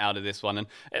win out of this one. And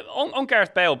on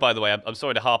Gareth Bale, by the way, I'm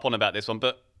sorry to harp on about this one,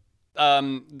 but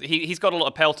he's got a lot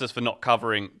of pelters for not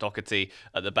covering Doherty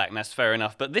at the back, and that's fair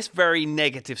enough. But this very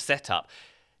negative setup,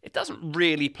 it doesn't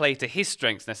really play to his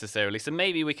strengths necessarily. So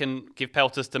maybe we can give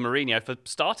pelters to Mourinho for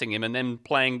starting him and then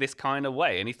playing this kind of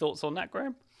way. Any thoughts on that,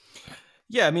 Graham?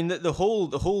 Yeah, I mean the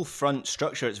whole front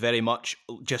structure is very much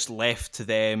just left to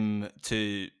them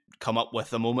to come up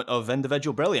with a moment of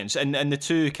individual brilliance. And the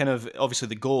two kind of, obviously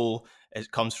the goal,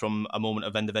 it comes from a moment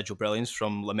of individual brilliance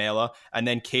from Lamela, and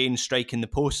then Kane striking the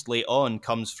post late on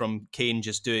comes from Kane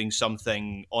just doing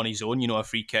something on his own, a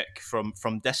free kick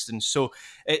from distance. So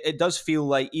it does feel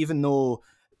like, even though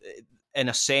in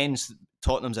a sense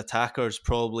Tottenham's attackers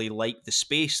probably like the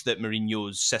space that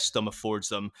Mourinho's system affords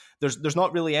them, there's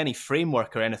not really any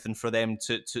framework or anything for them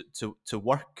to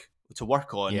work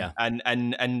on. Yeah.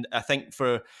 And I think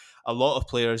for a lot of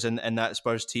players in that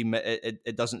Spurs team,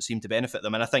 it doesn't seem to benefit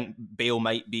them. And I think Bale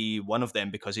might be one of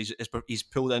them, because he's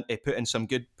put in some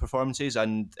good performances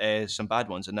and some bad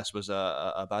ones, and this was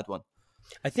a bad one.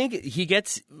 I think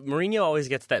Mourinho always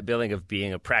gets that billing of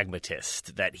being a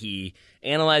pragmatist, that he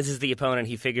analyzes the opponent,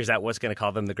 he figures out what's going to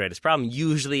cause them the greatest problem.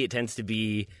 Usually it tends to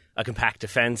be a compact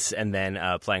defense, and then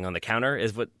playing on the counter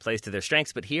is what plays to their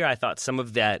strengths. But here I thought some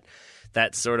of that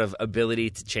sort of ability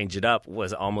to change it up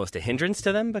was almost a hindrance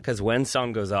to them, because when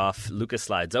Son goes off, Lucas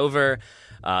slides over,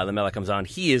 Lamela comes on.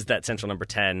 He is that central number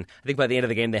 10. I think by the end of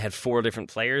the game they had 4 different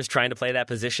players trying to play that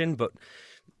position, but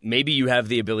maybe you have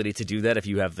the ability to do that if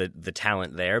you have the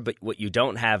talent there, but what you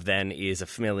don't have then is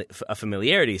a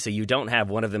familiarity, so you don't have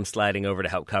one of them sliding over to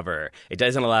help cover. It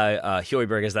doesn't allow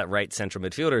Højbjerg as that right central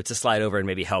midfielder to slide over and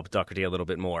maybe help Doherty a little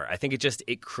bit more. I think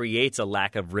it creates a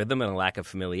lack of rhythm and a lack of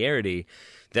familiarity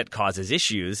that causes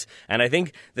issues. And I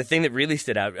think the thing that really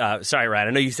stood out, sorry, Ryan,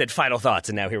 I know you said final thoughts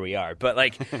and now here we are, but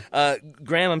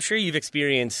Graham, I'm sure you've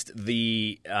experienced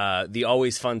the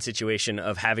always fun situation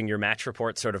of having your match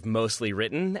report sort of mostly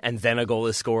written and then a goal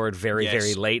is scored very,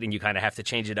 very late and you kind of have to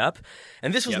change it up.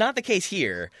 And this was not the case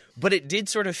here, but it did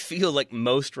sort of feel like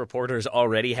most reporters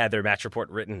already had their match report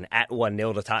written at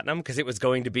 1-0 to Tottenham, because it was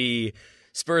going to be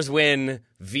Spurs win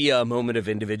via a moment of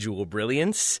individual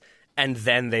brilliance, and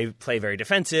then they play very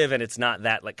defensive, and it's not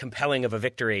that compelling of a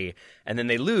victory, and then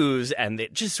they lose, and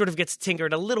it just sort of gets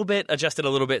tinkered a little bit, adjusted a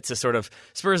little bit to sort of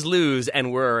Spurs lose,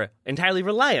 and we're entirely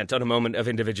reliant on a moment of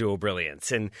individual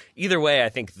brilliance. And either way, I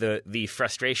think the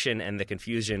frustration and the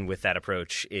confusion with that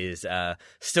approach is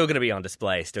still going to be on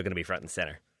display, still going to be front and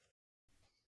center.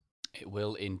 It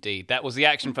will indeed. That was the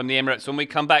action from the Emirates. When we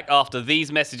come back after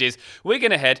these messages, we're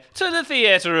going to head to the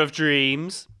Theatre of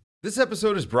Dreams. This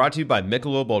episode is brought to you by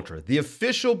Michelob Ultra, the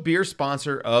official beer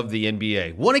sponsor of the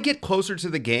NBA. Want to get closer to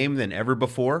the game than ever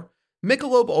before?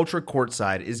 Michelob Ultra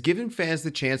Courtside is giving fans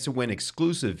the chance to win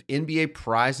exclusive NBA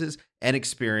prizes and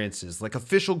experiences like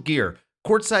official gear,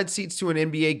 courtside seats to an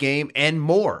NBA game, and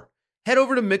more. Head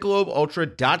over to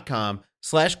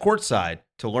MichelobUltra.com/courtside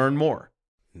to learn more.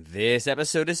 This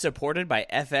episode is supported by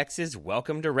FX's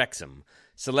Welcome to Wrexham.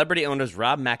 Celebrity owners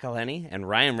Rob McElhenney and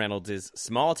Ryan Reynolds'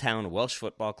 small-town Welsh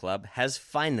football club has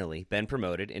finally been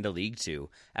promoted into League Two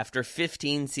after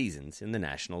 15 seasons in the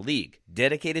National League.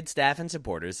 Dedicated staff and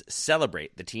supporters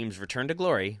celebrate the team's return to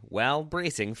glory while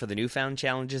bracing for the newfound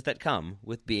challenges that come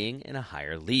with being in a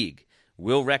higher league.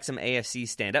 Will Wrexham AFC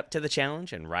stand up to the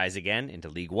challenge and rise again into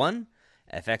League One?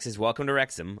 FX's Welcome to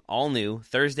Wrexham, all new,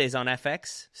 Thursdays on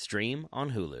FX, stream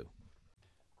on Hulu.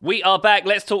 We are back.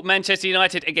 Let's talk Manchester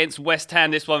United against West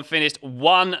Ham. This one finished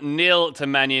 1-0 to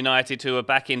Man United, who are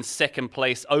back in second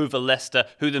place over Leicester,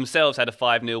 who themselves had a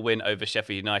 5-0 win over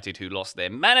Sheffield United, who lost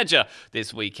their manager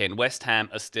this weekend. West Ham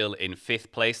are still in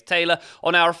 5th place. Taylor,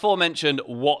 on our aforementioned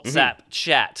WhatsApp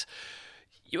chat,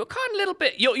 you were kind of a little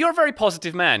bit... You're a very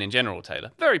positive man in general,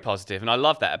 Taylor. Very positive, and I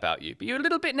love that about you. But you're a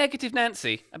little bit negative,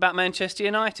 Nancy, about Manchester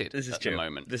United at the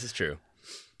moment. This is true.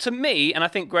 To me, and I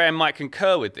think Graham might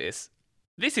concur with this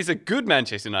is a good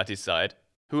Manchester United side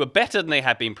who are better than they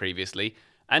had been previously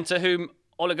and to whom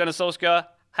Ole Gunnar Solskjaer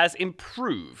has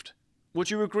improved.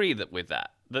 Would you agree with that?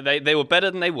 That they were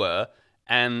better than they were,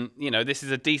 and this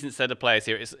is a decent set of players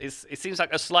here. It seems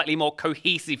like a slightly more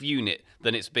cohesive unit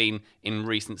than it's been in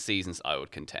recent seasons, I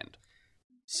would contend.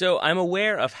 So I'm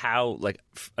aware of how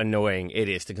annoying it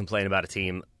is to complain about a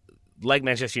team like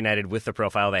Manchester United with the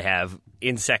profile they have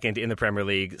in second in the Premier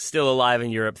League, still alive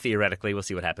in Europe theoretically. We'll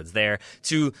see what happens there.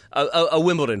 To a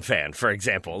Wimbledon fan, for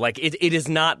example. It is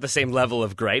not the same level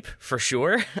of gripe, for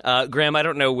sure. Graham, I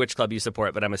don't know which club you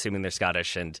support, but I'm assuming they're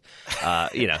Scottish and,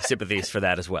 sympathies for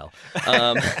that as well.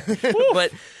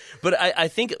 But I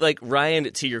think,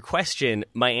 Ryan, to your question,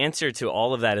 my answer to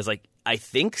all of that is, I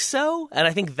think so, and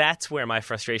I think that's where my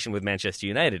frustration with Manchester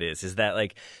United is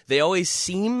that, they always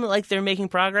seem like they're making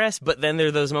progress, but then there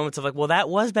are those moments of, well, that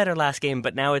was better last game,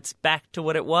 but now it's back to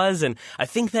what it was, and I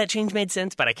think that change made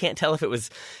sense, but I can't tell if it was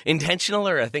intentional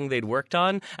or a thing they'd worked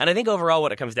on. And I think overall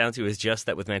what it comes down to is just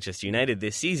that with Manchester United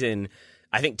this season,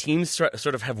 I think teams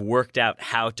sort of have worked out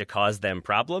how to cause them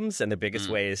problems, and the biggest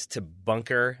way is to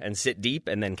bunker and sit deep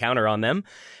and then counter on them.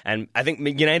 And I think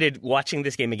United, watching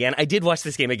this game again, I did watch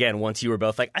this game again once you were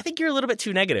both like, I think you're a little bit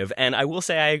too negative, and I will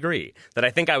say I agree that I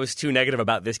think I was too negative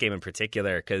about this game in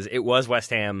particular, because it was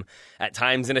West Ham at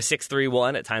times in a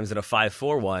 6-3-1, at times in a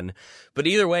 5-4-1, but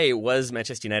either way, it was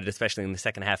Manchester United, especially in the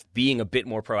second half, being a bit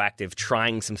more proactive,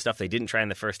 trying some stuff they didn't try in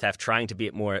the first half, trying to be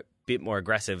more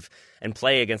aggressive and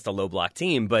play against a low block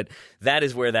team. But that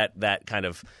is where that kind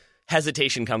of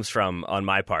hesitation comes from on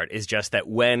my part, is just that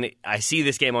when I see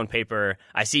this game on paper,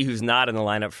 I see who's not in the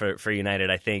lineup for United,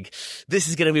 I think this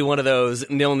is going to be one of those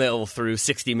 0-0 through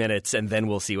 60 minutes and then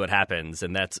we'll see what happens.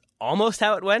 And that's almost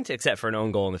how it went, except for an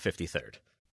own goal in the 53rd.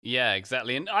 Yeah,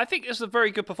 exactly. And I think it's a very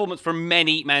good performance from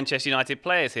many Manchester United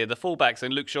players here. The fullbacks,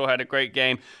 and Luke Shaw had a great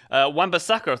game.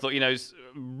 Wan-Bissaka, I thought, is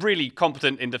really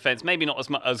competent in defence. Maybe not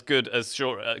as good as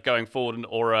Shaw going forward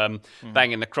or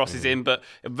banging the crosses in, but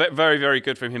very, very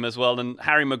good from him as well. And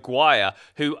Harry Maguire,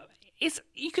 who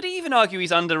you could even argue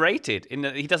he's underrated in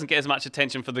that he doesn't get as much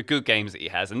attention for the good games that he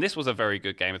has. And this was a very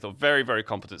good game. I thought very, very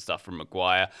competent stuff from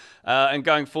Maguire. And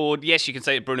going forward, yes, you can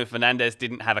say that Bruno Fernandes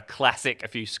didn't have a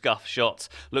few scuff shots.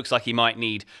 Looks like he might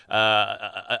need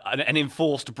an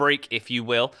enforced break, if you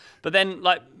will. But then,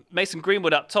 like, Mason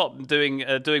Greenwood up top doing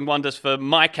wonders for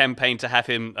my campaign to have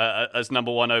him as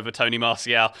number one over Tony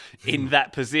Martial in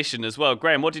that position as well.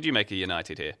 Graham, what did you make of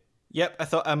United here? Yep,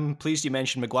 I'm pleased you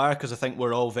mentioned Maguire, because I think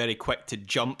we're all very quick to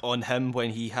jump on him when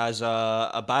he has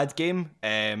a bad game,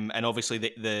 and obviously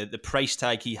the price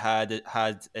tag he had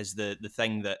is the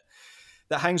thing that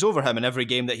hangs over him in every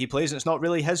game that he plays, and it's not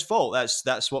really his fault.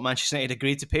 That's what Manchester United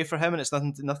agreed to pay for him, and it's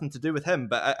nothing to do with him.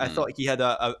 But I thought he had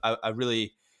a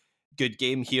really good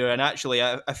game here, and actually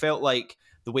I felt like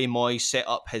the way Moyes set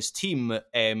up his team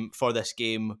for this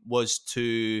game was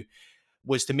to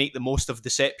make the most of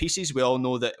the set pieces. We all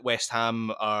know that West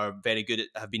Ham have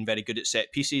been very good at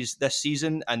set pieces this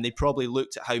season, and they probably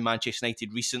looked at how Manchester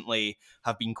United recently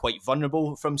have been quite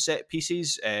vulnerable from set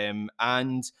pieces.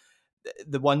 And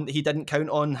the one he didn't count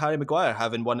on Harry Maguire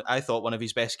having one of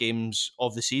his best games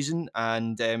of the season,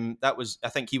 and I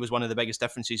think he was one of the biggest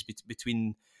differences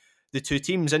between the two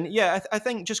teams. And yeah, I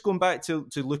think just going back to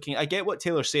looking, I get what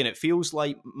Taylor's saying. It feels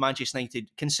like Manchester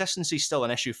United, consistency is still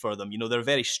an issue for them. They're a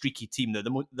very streaky team.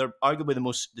 They're arguably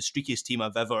the streakiest team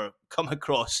I've ever come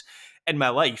across in my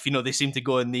life. They seem to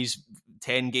go in these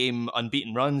 10-game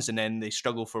unbeaten runs and then they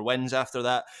struggle for wins after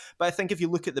that. But I think if you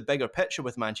look at the bigger picture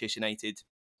with Manchester United,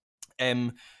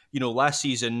 last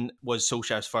season was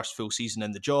Solskjaer's first full season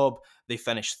in the job. They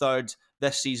finished third.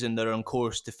 This season they're on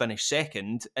course to finish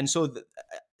second. And so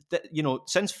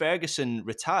since Ferguson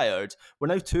retired, we're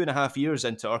now 2.5 years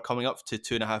into, or coming up to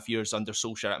 2.5 years under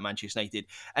Solskjaer at Manchester United,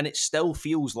 and it still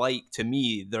feels like, to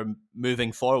me, they're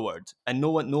moving forward. And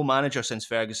no manager since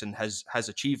Ferguson has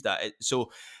achieved that.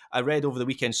 So I read over the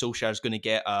weekend Solskjaer is going to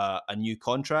get a new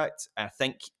contract. I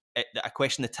think I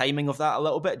question the timing of that a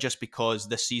little bit, just because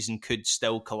this season could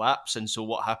still collapse. And so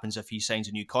what happens if he signs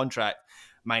a new contract?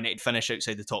 Man United finish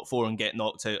outside the top four and get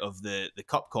knocked out of the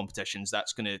cup competitions.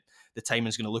 The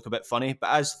timing's going to look a bit funny.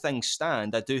 But as things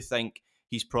stand, I do think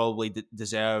he's probably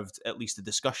deserved at least a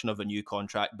discussion of a new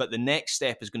contract. But the next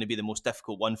step is going to be the most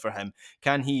difficult one for him.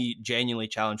 Can he genuinely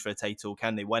challenge for a title?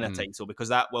 Can they win a title? Because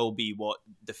that will be what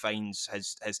defines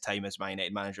his time as Man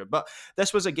United manager. But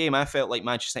this was a game I felt like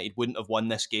Manchester United wouldn't have won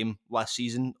this game last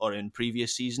season or in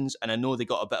previous seasons. And I know they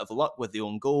got a bit of luck with the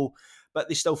own goal, but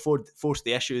they still forced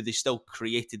the issue. They still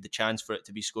created the chance for it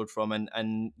to be scored from.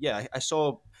 And yeah, I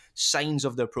saw signs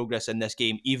of their progress in this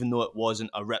game, even though it wasn't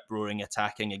a rip-roaring,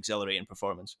 attacking, exhilarating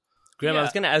performance. Graham, yeah.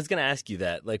 I was gonna ask you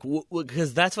that, like,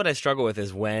 because that's what I struggle with,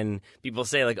 is when people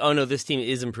say, like, oh no, this team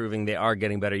is improving, they are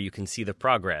getting better, you can see the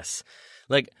progress.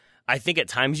 Like, I think at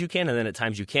times you can, and then at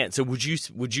times you can't. So would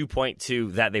you point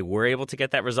to that they were able to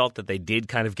get that result, that they did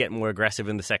kind of get more aggressive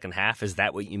in the second half? Is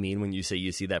that what you mean when you say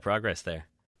you see that progress there?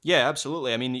 Yeah,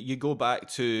 absolutely. I mean, you go back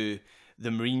to the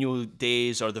Mourinho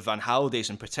days or the Van Gaal days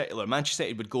in particular, Manchester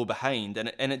United would go behind and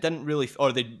it didn't really,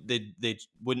 or they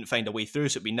wouldn't find a way through,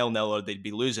 so it'd be 0-0 or they'd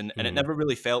be losing, and it never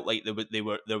really felt like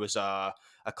there was a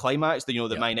climax. That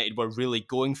Man United were really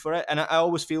going for it, and I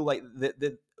always feel like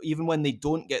that even when they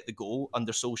don't get the goal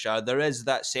under Solskjaer, there is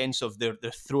that sense of they're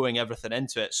throwing everything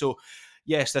into it. So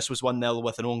yes, this was 1-0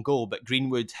 with an own goal, but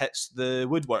Greenwood hits the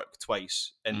woodwork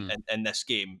twice in this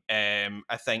game.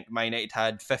 I think Man United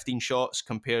had 15 shots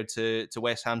compared to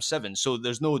West Ham 7. So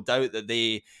there's no doubt that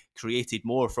they created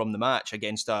more from the match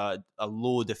against a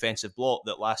low defensive block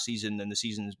that last season and the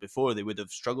seasons before they would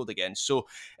have struggled against. So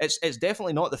it's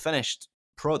definitely not the finished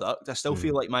product. I still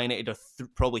feel like Man United are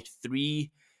probably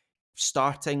 3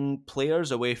 starting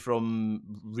players away from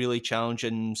really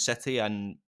challenging City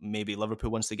and maybe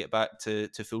Liverpool once they get back to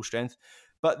full strength.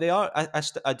 But they are.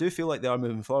 I do feel like they are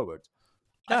moving forward.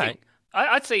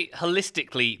 I'd say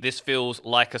holistically, this feels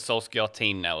like a Solskjaer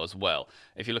team now as well.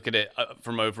 If you look at it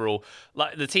from overall,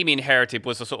 like the team he inherited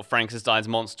was a sort of Frankenstein's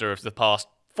monster of the past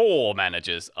 4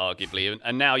 managers, arguably,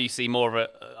 and now you see more of a.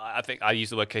 I think I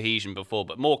used the word cohesion before,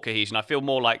 but more cohesion. I feel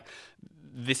more like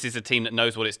this is a team that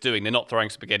knows what it's doing. They're not throwing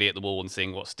spaghetti at the wall and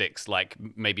seeing what sticks, like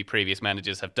maybe previous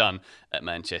managers have done at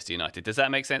Manchester United. Does that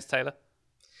make sense, Taylor?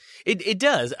 It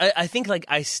does. I think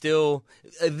I still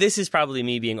this is probably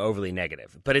me being overly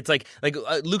negative, but it's like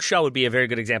Luke Shaw would be a very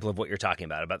good example of what you're talking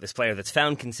about this player that's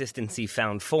found consistency,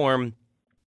 found form,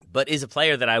 but is a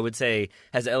player that I would say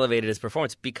has elevated his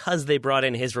performance because they brought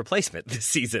in his replacement this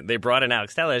season. They brought in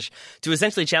Alex Telles to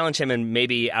essentially challenge him and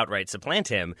maybe outright supplant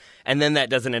him, and then that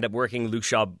doesn't end up working. Luke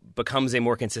Shaw becomes a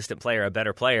more consistent player, a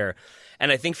better player.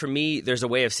 And I think for me, there's a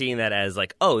way of seeing that as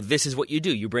oh, this is what you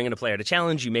do. You bring in a player to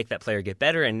challenge, you make that player get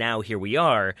better, and now here we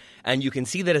are. And you can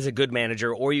see that as a good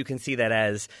manager, or you can see that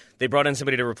as they brought in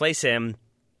somebody to replace him,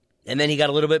 and then he got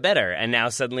a little bit better, and now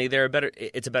suddenly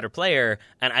it's a better player,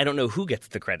 and I don't know who gets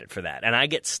the credit for that. And I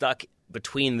get stuck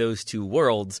between those two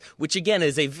worlds, which again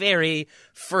is a very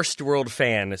first world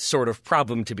fan sort of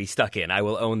problem to be stuck in. I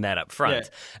will own that up front.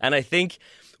 Yeah. And I think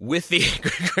with the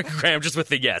Graham, just with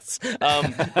the yes.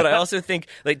 But I also think,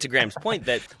 to Graham's point,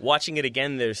 that watching it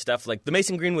again, there's stuff like the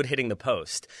Mason Greenwood hitting the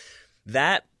post.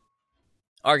 That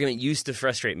argument used to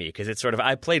frustrate me because it's sort of,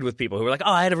 I played with people who were like,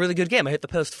 oh, I had a really good game. I hit the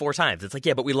post 4 times. It's like,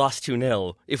 yeah, but we lost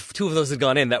 2-0. If 2 of those had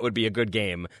gone in, that would be a good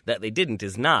game. That they didn't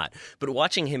is not. But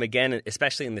watching him again,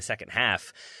 especially in the second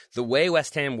half, the way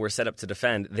West Ham were set up to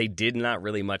defend, they did not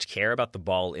really much care about the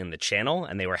ball in the channel,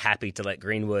 and they were happy to let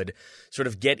Greenwood sort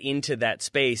of get into that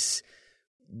space,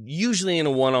 usually in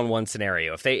a one-on-one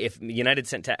scenario. If United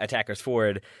sent attackers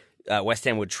forward, West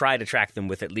Ham would try to track them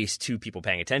with at least 2 people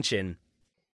paying attention.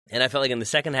 And I felt like in the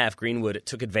second half, Greenwood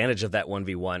took advantage of that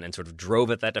 1v1 and sort of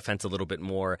drove at that defense a little bit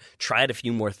more, tried a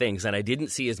few more things. And I didn't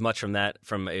see as much from that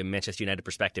from a Manchester United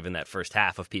perspective in that first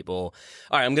half of people,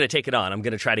 all right, I'm going to take it on. I'm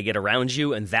going to try to get around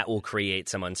you, and that will create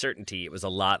some uncertainty. It was a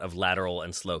lot of lateral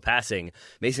and slow passing.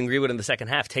 Mason Greenwood in the second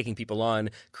half, taking people on,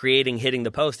 creating, hitting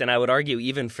the post. And I would argue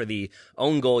even for the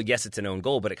own goal, yes, it's an own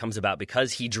goal, but it comes about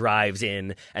because he drives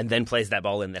in and then plays that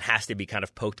ball in that has to be kind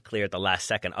of poked clear at the last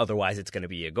second. Otherwise, it's going to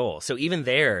be a goal. So even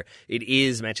there, it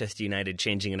is Manchester United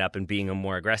changing it up and being a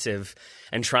more aggressive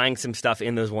and trying some stuff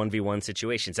in those 1v1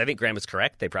 situations. I think Graham is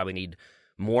correct. They probably need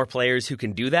more players who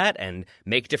can do that and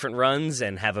make different runs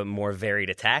and have a more varied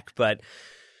attack. But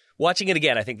watching it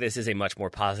again, I think this is a much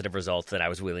more positive result than I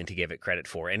was willing to give it credit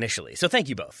for initially. So thank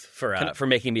you both for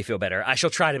making me feel better. I shall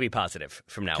try to be positive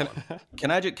from now on. Can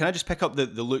I just pick up the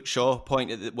Luke Shaw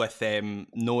point with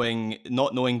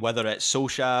not knowing whether it's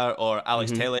Solskjaer or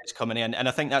Alex Telles coming in, and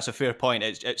I think that's a fair point.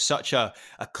 It's such a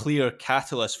clear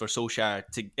catalyst for Solskjaer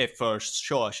for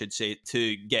Shaw, I should say,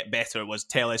 to get better was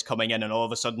Telles coming in, and all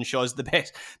of a sudden Shaw's the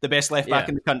best left back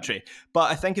in the country. But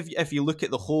I think if you look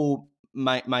at the whole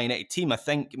My United team, I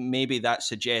think maybe that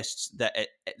suggests that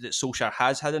that Solskjaer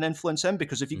has had an influence in,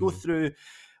 because if you go through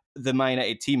the Man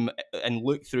United team and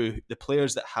look through the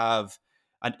players that have,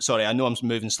 sorry, I know I'm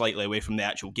moving slightly away from the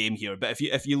actual game here, but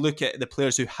if you look at the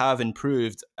players who have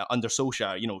improved under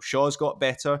Solskjaer, Shaw's got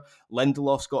better,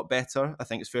 Lindelof's got better, I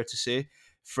think it's fair to say.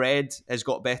 Fred has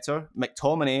got better.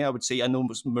 McTominay, I would say, I know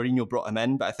Mourinho brought him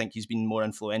in, but I think he's been more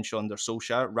influential under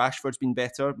Solskjaer. Rashford's been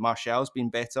better. Martial's been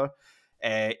better.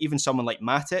 Even someone like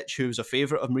Matic, who was a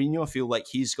favourite of Mourinho, I feel like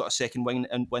he's got a second wind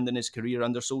in his career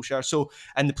under Solskjaer. So,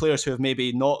 and the players who have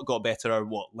maybe not got better are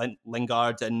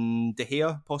Lingard and De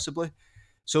Gea, possibly.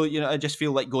 So, I just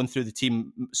feel like going through the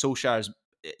team, Solskjaer's,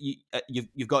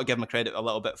 you've got to give him credit a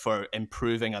little bit for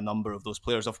improving a number of those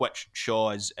players, of which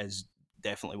Shaw is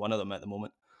definitely one of them at the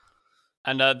moment.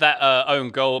 And that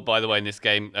own goal, by the way, in this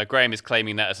game, Graham is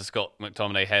claiming that as a Scott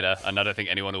McTominay header, and I don't think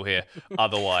anyone will hear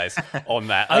otherwise on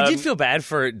that. I did feel bad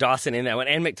for Dawson in that one,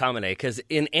 and McTominay, because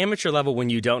in amateur level,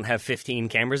 when you don't have 15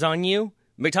 cameras on you,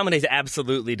 McTominay's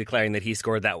absolutely declaring that he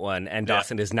scored that one, and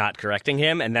Dawson is not correcting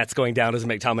him, and that's going down as a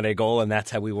McTominay goal, and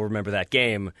that's how we will remember that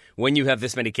game, when you have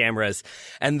this many cameras.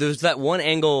 And there's that one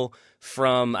angle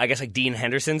from, I guess, like Dean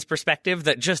Henderson's perspective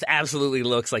that just absolutely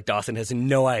looks like Dawson has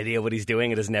no idea what he's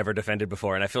doing and has never defended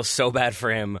before. And I feel so bad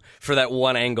for him for that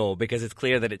one angle, because it's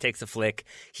clear that it takes a flick.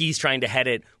 He's trying to head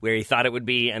it where he thought it would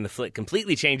be, and the flick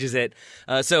completely changes it.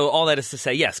 So all that is to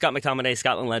say, yeah, Scott McTominay,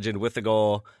 Scotland legend with the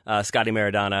goal. Scotty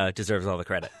Maradona deserves all the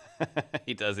credit.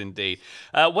 He does indeed.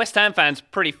 West Ham fans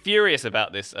pretty furious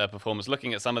about this performance.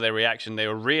 Looking at some of their reaction, they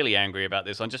were really angry about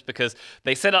this one, just because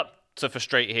they set up to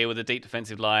frustrate here with a deep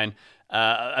defensive line.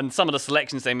 And some of the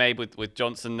selections they made with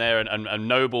Johnson there and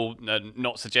Noble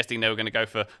not suggesting they were going to go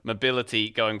for mobility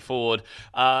going forward.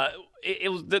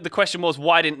 It was the question was,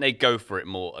 why didn't they go for it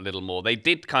a little more? They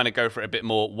did kind of go for it a bit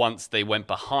more once they went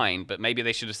behind, but maybe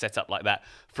they should have set up like that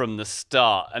from the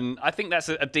start. And I think that's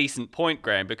a decent point,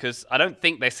 Graham, because I don't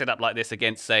think they set up like this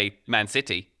against, say, Man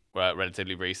City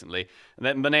relatively recently.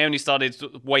 And then they only started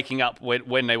waking up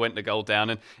when they went the goal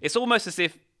down. And it's almost as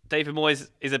if David Moyes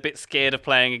is a bit scared of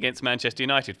playing against Manchester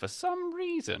United for some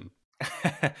reason.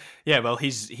 Yeah, well,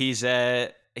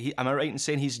 am I right in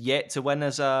saying he's yet to win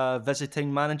as a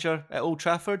visiting manager at Old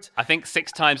Trafford? I think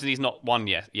 6 times and he's not won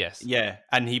yet, yes. Yeah,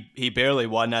 and he barely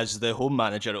won as the home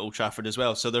manager at Old Trafford as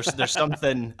well. So there's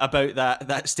something about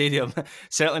that stadium.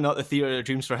 Certainly not the theatre of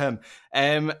dreams for him.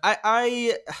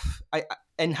 I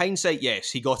in hindsight, yes,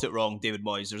 he got it wrong, David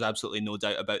Moyes. There's absolutely no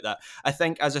doubt about that. I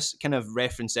think, as I kind of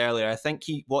referenced earlier, I think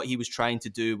what he was trying to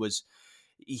do was,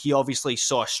 he obviously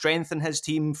saw a strength in his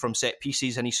team from set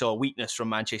pieces, and he saw a weakness from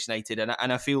Manchester United.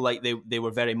 And I feel like they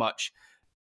were very much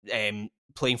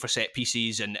playing for set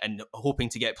pieces and hoping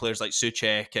to get players like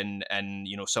Souček and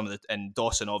some of and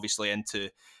Dawson obviously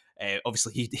into.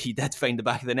 Obviously, he did find the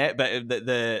back of the net, but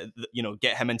the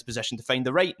get him into position to find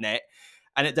the right net.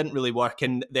 And it didn't really work.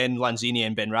 And then Lanzini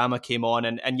and Benrahma came on.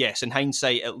 And yes, in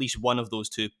hindsight, at least one of those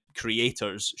two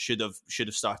creators should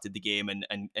have started the game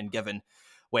and given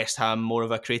West Ham more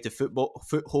of a creative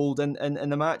foothold in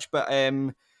the match. But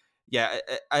I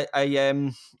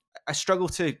struggle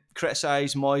to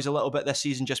criticise Moyes a little bit this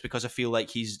season, just because I feel like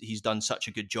he's done such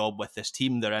a good job with this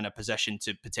team. They're in a position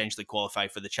to potentially qualify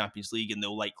for the Champions League, and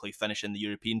they'll likely finish in the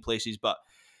European places. But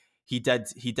he did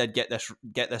get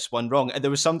this one wrong. There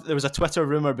was a Twitter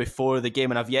rumor before the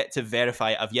game, and I've yet to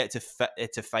verify it. I've yet to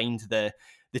find the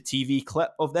TV clip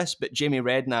of this, but Jamie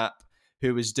Redknapp,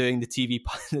 who was doing the TV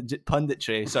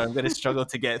punditry, so I'm going to struggle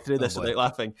to get through this without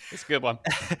laughing. It's a good one.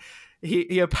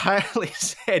 He apparently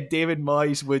said David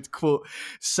Moyes would, quote,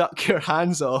 suck your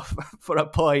hands off for a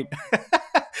point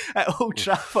at Old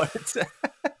Trafford,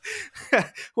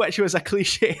 which was a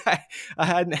cliche I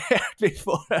hadn't heard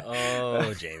before.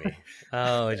 Oh, Jamie.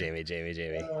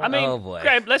 I mean, oh boy.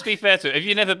 Graham, let's be fair to it. Have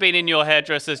you never been in your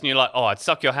hairdressers and you're like, oh, I'd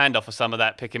suck your hand off for some of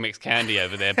that Pick and Mix candy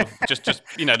over there, but just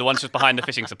the ones just behind the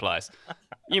fishing supplies?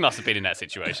 You must have been in that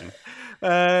situation.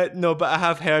 No, but I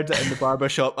have heard it in the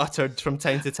barbershop uttered from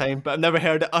time to time, but I've never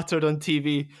heard it uttered on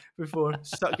TV before.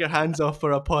 Suck your hands off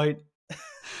for a point.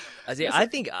 I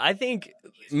think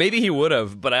maybe he would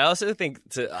have, but I also think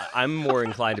I'm more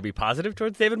inclined to be positive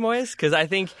towards David Moyes, because I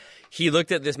think he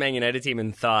looked at this Man United team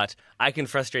and thought, I can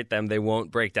frustrate them, they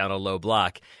won't break down a low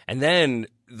block. And then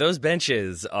those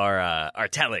benches are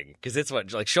telling, because it's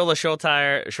what, like Shola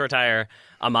Shortire,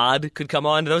 Ahmad could come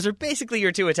on. Those are basically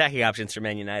your two attacking options for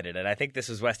Man United. And I think this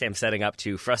was West Ham setting up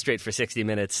to frustrate for 60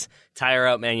 minutes, tire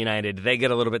out Man United, they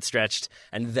get a little bit stretched,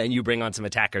 and then you bring on some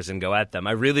attackers and go at them.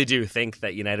 I really do think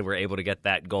that United were able to get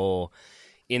that goal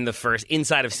in the first,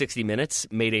 inside of 60 minutes,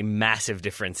 made a massive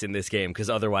difference in this game, because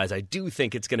otherwise I do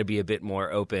think it's going to be a bit more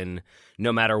open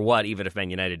no matter what, even if Man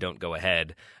United don't go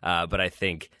ahead. But I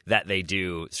think that they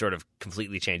do sort of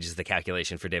completely changes the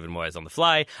calculation for David Moyes on the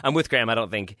fly. I'm with Graham. I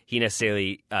don't think he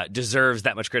necessarily deserves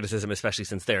that much criticism, especially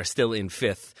since they're still in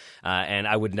 5th. And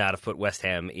I would not have put West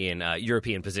Ham in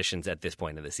European positions at this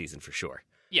point in the season for sure.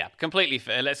 Yeah, completely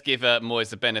fair. Let's give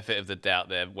Moyes the benefit of the doubt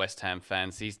there, West Ham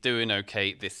fans. He's doing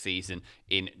okay this season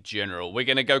in general. We're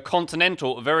going to go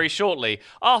continental very shortly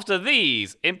after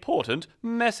these important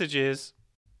messages.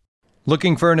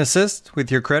 Looking for an assist with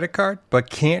your credit card, but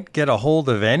can't get a hold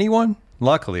of anyone?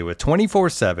 Luckily, with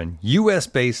 24/7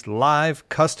 US-based live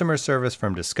customer service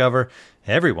from Discover,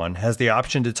 everyone has the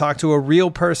option to talk to a real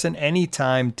person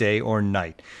anytime, day or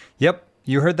night. Yep,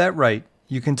 you heard that right.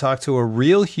 You can talk to a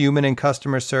real human in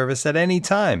customer service at any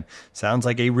time. Sounds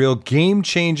like a real game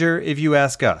changer if you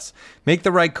ask us. Make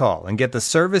the right call and get the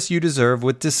service you deserve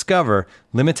with Discover.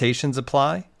 Limitations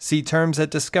apply. See terms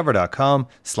at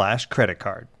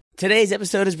discover.com/creditcard. Today's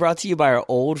episode is brought to you by our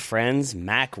old friends,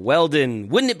 Mack Weldon.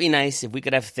 Wouldn't it be nice if we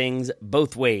could have things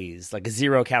both ways, like a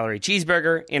 0-calorie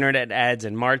cheeseburger, internet ads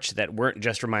in March that weren't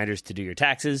just reminders to do your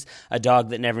taxes, a dog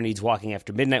that never needs walking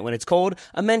after midnight when it's cold,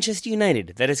 a Manchester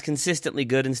United that is consistently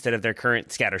good instead of their current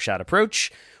scattershot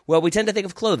approach? Well, we tend to think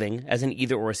of clothing as an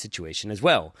either-or situation as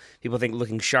well. People think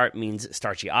looking sharp means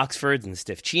starchy Oxfords and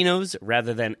stiff chinos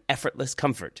rather than effortless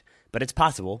comfort. But it's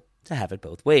possible to have it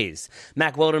both ways.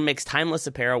 Mack Weldon makes timeless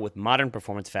apparel with modern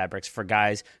performance fabrics for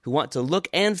guys who want to look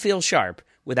and feel sharp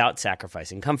without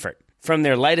sacrificing comfort. From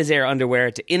their light-as-air underwear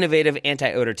to innovative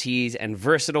anti-odor tees and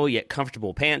versatile yet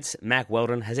comfortable pants, Mack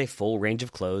Weldon has a full range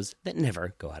of clothes that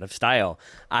never go out of style.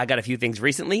 I got a few things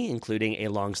recently, including a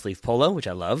long-sleeve polo, which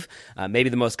I love,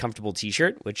 maybe the most comfortable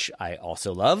t-shirt, which I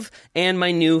also love, and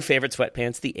my new favorite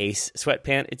sweatpants, the Ace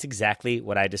sweatpant. It's exactly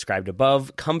what I described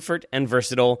above, comfort and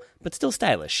versatile, but still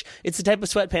stylish. It's the type of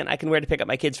sweatpant I can wear to pick up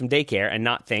my kids from daycare and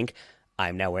not think,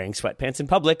 I'm now wearing sweatpants in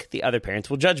public, the other parents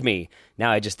will judge me.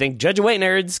 Now I just think, judge away,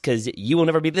 nerds, because you will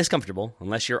never be this comfortable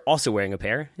unless you're also wearing a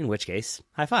pair, in which case,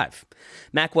 high five.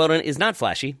 Mack Weldon is not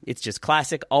flashy. It's just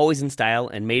classic, always in style,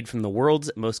 and made from the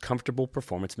world's most comfortable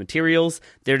performance materials.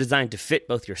 They're designed to fit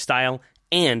both your style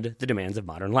and the demands of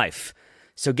modern life.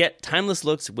 So get timeless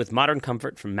looks with modern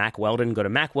comfort from Mack Weldon. Go to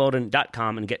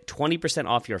mackweldon.com and get 20%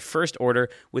 off your first order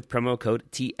with promo code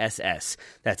TSS.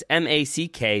 That's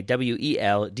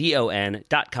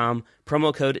mackweldon.com,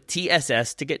 promo code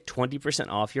TSS to get 20%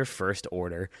 off your first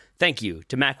order. Thank you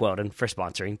to Mack Weldon for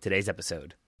sponsoring today's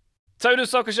episode. Total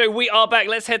Soccer Show, we are back.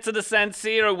 Let's head to the San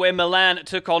Siro where Milan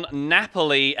took on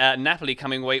Napoli. Napoli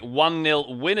coming away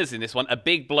 1-0 winners in this one. A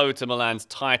big blow to Milan's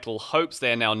title hopes.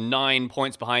 They're now 9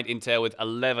 points behind Inter with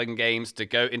 11 games to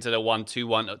go. Inter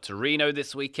 1-2-1 at Torino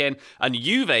this weekend. And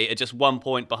Juve are just 1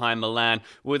 point behind Milan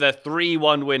with a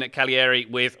 3-1 win at Cagliari,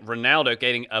 with Ronaldo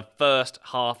getting a first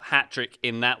half hat-trick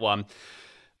in that one.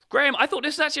 Graham, I thought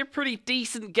this was actually a pretty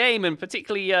decent game, and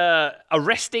particularly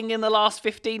arresting in the last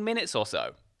 15 minutes or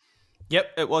so.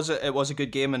 Yep, it was a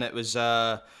good game, and it was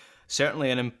certainly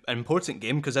an important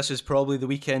game, because this is probably the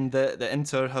weekend that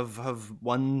Inter have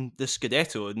won the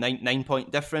Scudetto. 9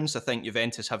 point difference. I think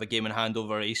Juventus have a game in hand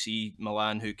over AC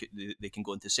Milan, who they can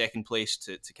go into second place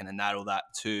to kind of narrow that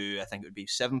to, I think it would be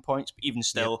 7 points. But even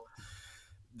still,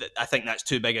 I think that's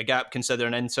too big a gap,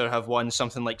 considering Inter have won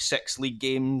something like 6 league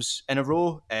games in a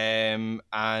row, and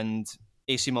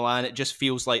AC Milan, it just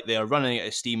feels like they are running out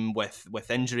of steam with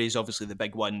injuries. Obviously, the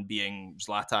big one being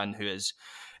Zlatan, who is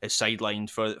sidelined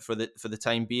for the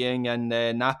time being. And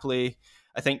Napoli,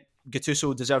 I think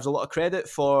Gattuso deserves a lot of credit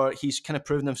for, he's kind of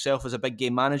proven himself as a big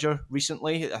game manager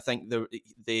recently. I think they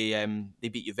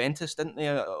beat Juventus, didn't they,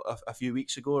 a few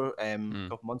weeks ago, a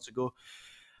couple months ago,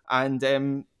 and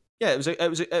yeah,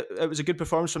 it was a good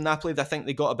performance from Napoli. I think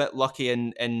they got a bit lucky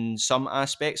in some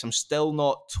aspects. I'm still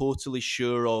not totally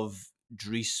sure of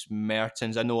Dries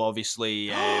Mertens. I know, obviously,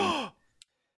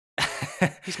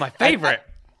 he's my favourite.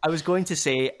 I was going to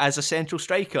say, as a central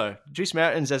striker, Dries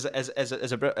Mertens is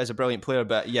a brilliant player.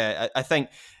 But yeah, I think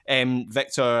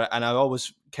Victor, and I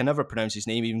always can never pronounce his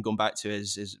name, even going back to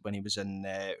his when he was in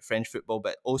French football.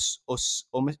 But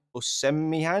Osimhen.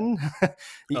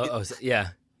 Yeah.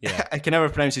 I can never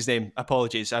pronounce his name.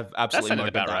 Apologies. I've absolutely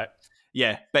murdered that. Right.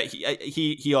 Yeah, but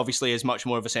he obviously is much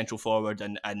more of a central forward,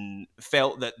 and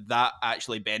felt that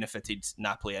actually benefited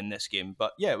Napoli in this game.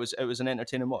 But yeah, it was an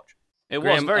entertaining watch. It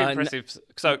was very impressive.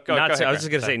 So go ahead. I was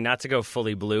just going to say, not to go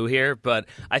fully blue here, but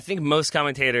I think most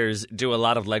commentators do a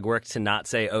lot of legwork to not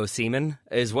say Osimhen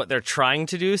is what they're trying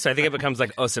to do. So I think it becomes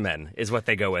like Osimhen is what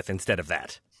they go with instead of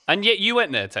that. And yet you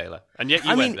went there, Taylor. And yet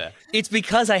you went there. It's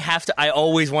because I have to. I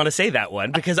always want to say that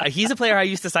one, because he's a player I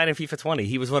used to sign in FIFA 20.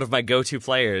 He was one of my go-to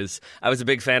players. I was a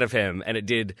big fan of him, and it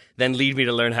did then lead me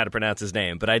to learn how to pronounce his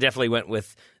name. But I definitely went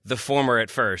with the former at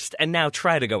first, and now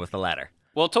try to go with the latter.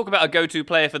 Well, talk about a go-to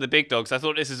player for the big dogs. I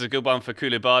thought this is a good one for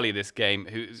Koulibaly this game,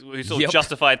 who sort of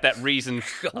justified that reason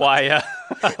why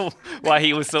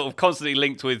he was sort of constantly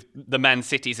linked with the Man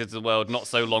Cities of the world not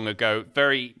so long ago.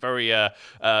 Very, very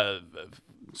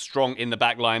strong in the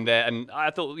back line there. And I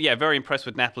thought, very impressed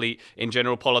with Napoli in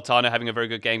general. Politano having a very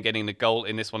good game, getting the goal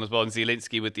in this one as well. And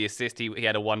Zielinski with the assist. He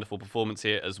had a wonderful performance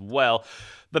here as well.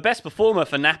 The best performer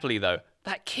for Napoli, though,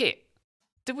 that kit.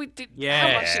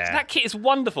 That kit is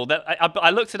wonderful.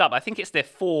 I looked it up. I think it's their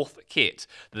 4th kit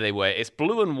that they wear. It's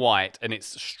blue and white, and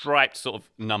it's striped sort of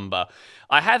number.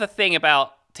 I have a thing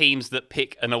about teams that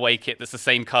pick an away kit that's the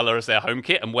same colour as their home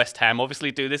kit, and West Ham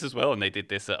obviously do this as well, and they did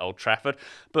this at Old Trafford.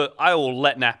 But I will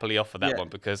let Napoli off for that one,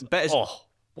 because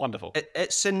wonderful.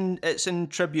 It's in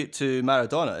tribute to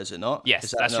Maradona, is it not?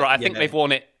 Yes, that's right. I think they've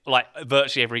worn it like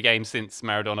virtually every game since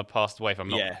Maradona passed away, if I'm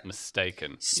not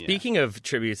mistaken. Speaking of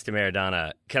tributes to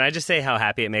Maradona, can I just say how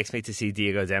happy it makes me to see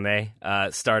Diego Demme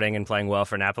starting and playing well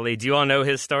for Napoli? Do you all know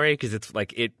his story? Because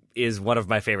it is one of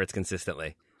my favorites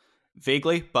consistently.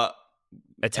 Vaguely, but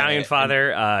Italian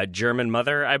father, German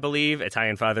mother, I believe.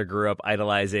 Italian father grew up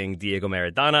idolizing Diego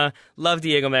Maradona. Loved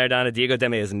Diego Maradona. Diego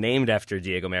Demme is named after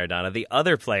Diego Maradona. The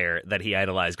other player that he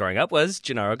idolized growing up was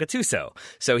Gennaro Gattuso.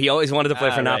 So he always wanted to play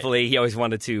for Napoli. He always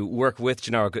wanted to work with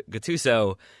Gennaro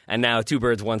Gattuso. And now two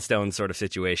birds, one stone sort of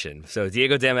situation. So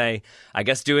Diego Demme, I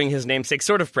guess doing his namesake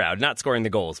sort of proud. Not scoring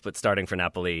the goals, but starting for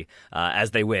Napoli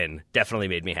as they win definitely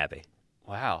made me happy.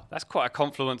 Wow, that's quite a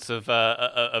confluence of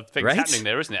things Right? happening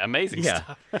there, isn't it? Amazing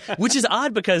stuff. Which is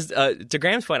odd because, to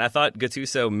Graham's point, I thought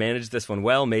Gattuso managed this one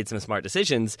well, made some smart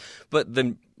decisions, but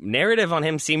the narrative on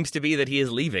him seems to be that he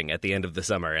is leaving at the end of the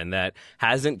summer, and that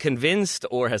hasn't convinced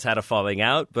or has had a falling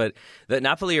out, but that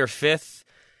Napoli are fifth.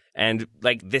 And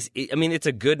like this, I mean, it's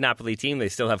a good Napoli team. They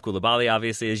still have Koulibaly,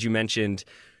 obviously, as you mentioned.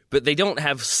 But they don't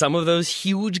have some of those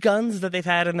huge guns that they've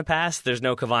had in the past. There's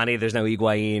no Cavani, there's no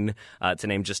Higuain, to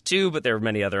name just two, but there are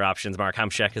many other options, Mark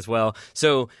Hamšík as well.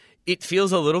 So it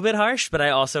feels a little bit harsh, but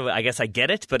I guess I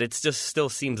get it, but it just still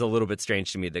seems a little bit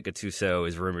strange to me that Gattuso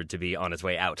is rumored to be on his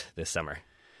way out this summer.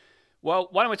 Well,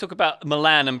 why don't we talk about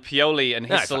Milan and Pioli and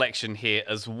his selection here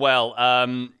as well?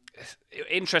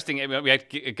 Interesting. We had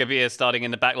Gavia starting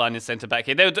in the back line and centre back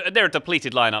here. They're a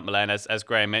depleted lineup, Milan, as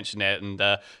Graham mentioned it, and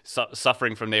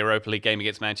suffering from the Europa League game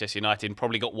against Manchester United, and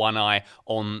probably got one eye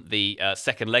on the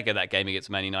second leg of that game against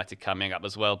Man United coming up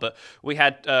as well. But we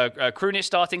had Krunic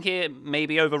starting here,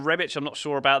 maybe over Rebic. I'm not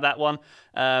sure about that one.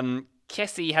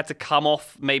 Kessie had to come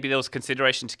off. Maybe there was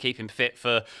consideration to keep him fit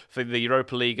for the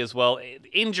Europa League as well.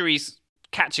 Injuries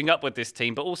catching up with this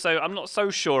team, but also I'm not so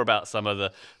sure about some of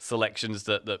the selections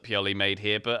that Pioli made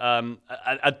here. But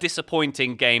a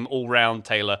disappointing game all round,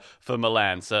 Taylor, for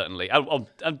Milan, certainly.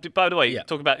 By the way,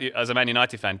 talk about you as a Man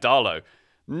United fan, Darlow,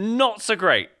 not so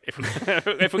great. If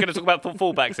we're going to talk about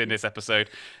fullbacks in this episode,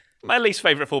 my least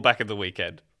favourite fullback of the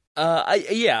weekend.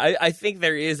 I think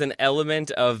there is an element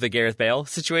of the Gareth Bale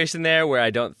situation there where I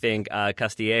don't think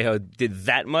Castillejo did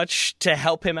that much to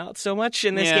help him out so much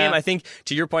in this game. I think,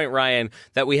 to your point, Ryan,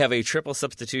 that we have a triple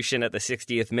substitution at the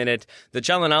 60th minute. The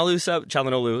Çalhanoğlu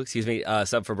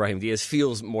sub for Brahim Diaz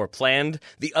feels more planned.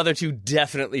 The other two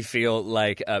definitely feel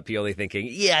like Pioli thinking,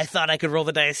 I thought I could roll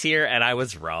the dice here, and I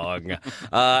was wrong.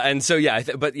 And so,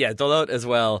 Dalot as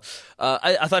well.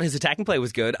 I thought his attacking play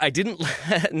was good. I didn't,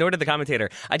 nor did the commentator.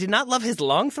 I did not love his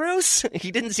long throws.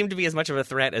 He didn't seem to be as much of a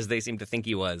threat as they seemed to think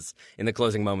he was in the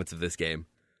closing moments of this game.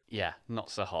 Yeah, not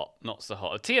so hot.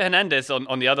 Tio Hernandez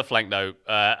on the other flank, though,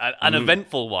 an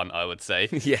eventful one, I would say.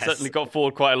 Yes. Certainly got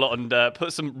forward quite a lot and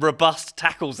put some robust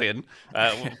tackles in,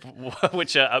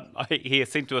 which he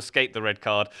seemed to escape the red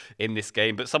card in this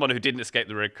game. But someone who didn't escape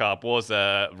the red card was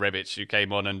Rebic, who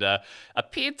came on and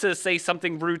appeared to say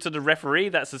something rude to the referee.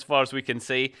 That's as far as we can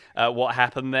see what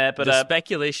happened there. But the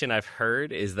speculation I've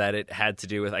heard is that it had to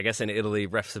do with, I guess in Italy,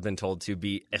 refs have been told to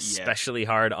be especially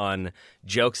hard on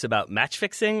jokes about match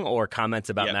fixing or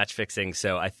comments about match fixing.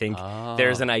 So I think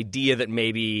there's an idea that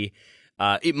maybe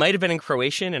it might have been in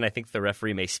Croatian, and I think the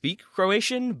referee may speak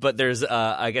Croatian, but there's,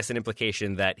 I guess, an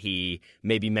implication that he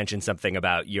maybe mentioned something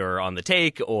about you're on the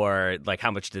take or like how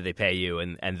much did they pay you,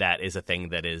 and that is a thing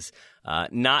that is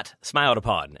not smiled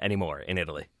upon anymore in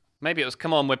Italy. Maybe it was,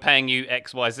 come on, we're paying you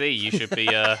XYZ. You should be...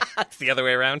 It's the other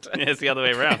way around. Yeah, it's the other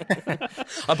way around.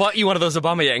 I bought you one of those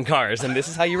Aubameyang cars, and this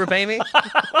is how you repay me?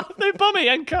 The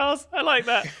Aubameyang cars. I like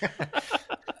that.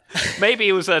 Maybe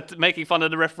he was making fun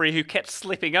of the referee who kept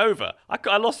slipping over.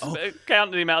 I lost count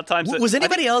of the amount of times. Was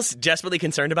anybody else desperately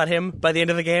concerned about him by the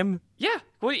end of the game? Yeah.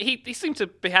 Well, he seemed to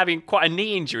be having quite a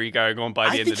knee injury going on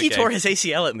by the end of the game. I think he tore his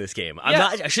ACL in this game.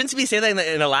 I shouldn't be saying that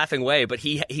in a laughing way, but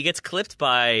he gets clipped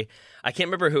by... I can't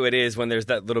remember who it is when there's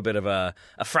that little bit of a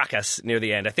fracas near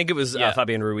the end. I think it was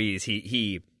Fabian Ruiz.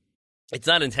 It's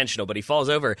not intentional, but he falls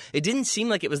over. It didn't seem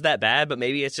like it was that bad, but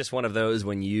maybe it's just one of those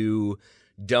when you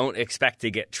don't expect to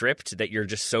get tripped that you're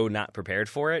just so not prepared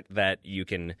for it that you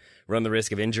can run the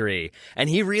risk of injury. And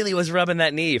he really was rubbing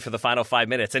that knee for the final 5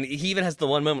 minutes. And he even has the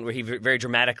one moment where he very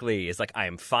dramatically is like, I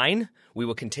am fine. We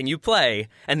will continue play.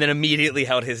 And then immediately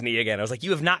held his knee again. I was like,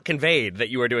 you have not conveyed that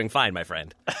you are doing fine, my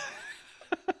friend.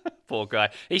 Poor guy.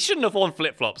 He shouldn't have worn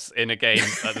flip-flops in a game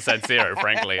at the San Siro,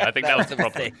 frankly. I think that was the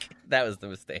problem. That was the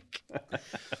mistake.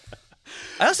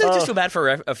 I also just feel bad for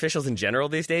officials in general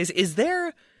these days. Is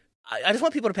there... I just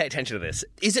want people to pay attention to this.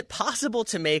 Is it possible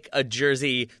to make a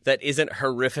jersey that isn't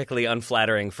horrifically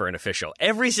unflattering for an official?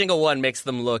 Every single one makes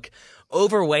them look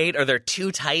overweight or they're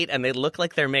too tight and they look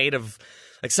like they're made of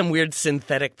like some weird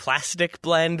synthetic plastic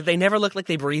blend. They never look like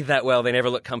they breathe that well. They never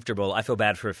look comfortable. I feel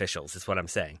bad for officials, is what I'm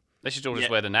saying. They should all just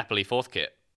wear the Napoli fourth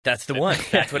kit. That's the one.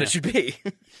 That's what it should be.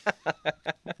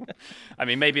 I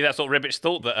mean, maybe that's what Ribic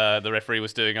thought that the referee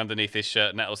was doing underneath his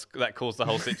shirt, and that caused the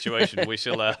whole situation. We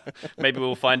shall maybe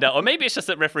we'll find out, or maybe it's just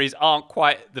that referees aren't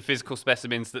quite the physical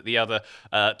specimens that the other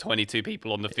 22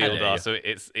 people on the field are. So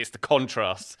it's the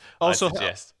contrast. Also, I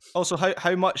suggest. Also,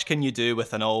 how much can you do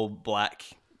with an all black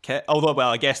kit? Although, well,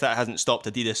 I guess that hasn't stopped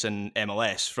Adidas and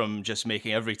MLS from just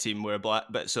making every team wear black.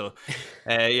 But so,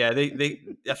 yeah, they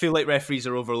I feel like referees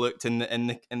are overlooked in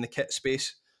the kit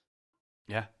space.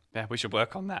 Yeah, we should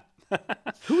work on that.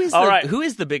 Who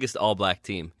is the biggest all black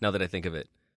team? Now that I think of it,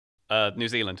 New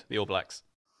Zealand, the All Blacks.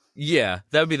 Yeah,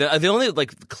 that would be the only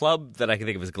club that I can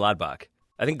think of is Gladbach.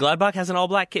 I think Gladbach has an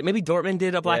all-black kit. Maybe Dortmund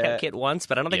did a blackout kit once,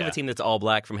 but I don't think of a team that's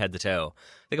all-black from head to toe.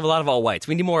 I think of a lot of all-whites.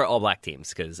 We need more all-black teams.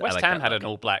 Because West Ham had an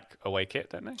all-black away kit,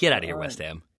 don't they? Get out of here, West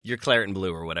Ham. You're claret and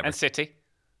blue or whatever. And City.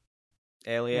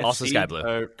 LAFC also sky blue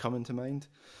are coming to mind.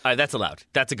 That's allowed.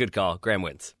 That's a good call. Graham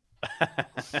wins.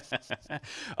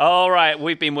 All right,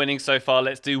 we've been winning so far.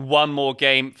 Let's do one more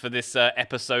game for this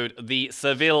episode. The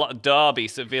Seville derby,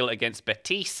 Seville against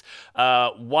Betis.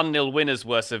 1-0 winners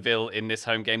were Seville in this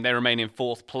home game. They remain in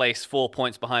 4th place, 4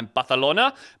 points behind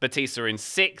Barcelona. Betis are in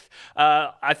 6th.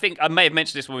 I think I may have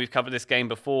mentioned this when we've covered this game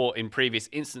before in previous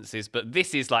instances, but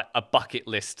this is like a bucket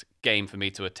list game for me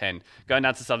to attend. Going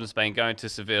down to southern Spain, going to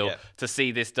Seville to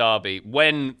see this derby.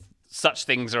 When such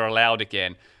things are allowed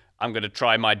again, I'm going to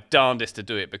try my darndest to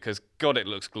do it because, God, it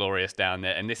looks glorious down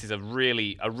there. And this is a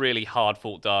really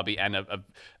hard-fought derby, and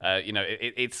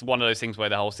it's one of those things where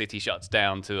the whole city shuts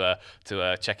down to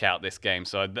check out this game.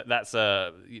 So that's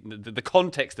the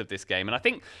context of this game. And I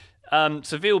think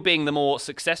Seville being the more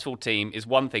successful team is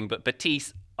one thing, but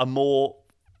Betis are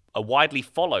widely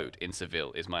followed in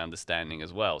Seville, is my understanding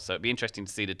as well. So it'd be interesting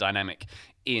to see the dynamic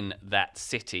in that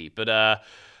city. But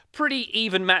pretty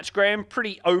even match, Graham,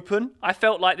 pretty open. I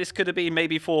felt like this could have been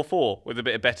maybe 4-4 with a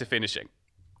bit of better finishing.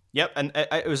 Yep, and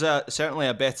it was certainly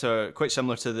a better, quite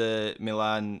similar to the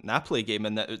Milan-Napoli game,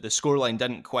 in that the scoreline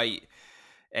didn't quite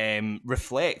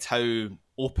reflect how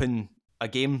open a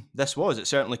game this was. It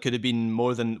certainly could have been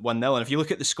more than 1-0. And if you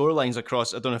look at the scorelines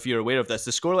across, I don't know if you're aware of this,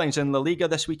 the scorelines in La Liga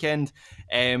this weekend,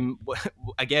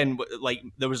 again, like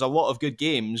there was a lot of good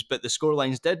games, but the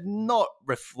scorelines did not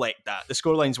reflect that. The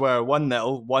scorelines were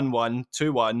 1-0, 1-1,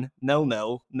 2-1,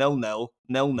 0-0, 0-0,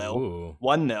 0-0,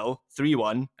 1-0,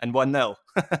 3-1, and 1-0.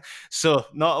 So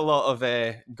not a lot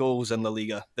of goals in La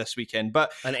Liga this weekend,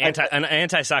 but an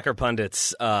anti-soccer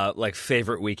pundit's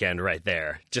favorite weekend right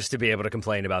there, just to be able to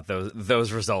complain about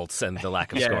those results and the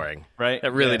lack of scoring. Right,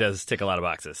 that really does tick a lot of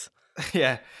boxes.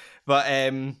 Yeah, but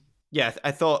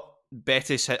I thought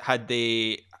Betis had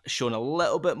they shown a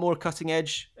little bit more cutting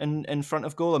edge in front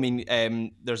of goal. I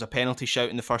mean, there's a penalty shout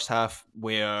in the first half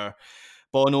where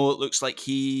Bono, it looks like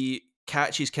he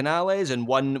catches Canales, and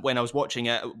when I was watching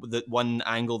it, the one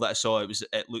angle that I saw,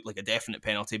 it looked like a definite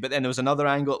penalty, but then there was another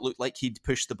angle, it looked like he'd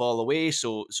pushed the ball away,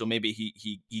 so maybe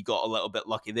he got a little bit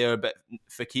lucky there. But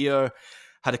Fekir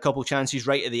had a couple chances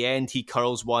right at the end. He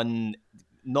curls one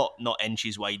not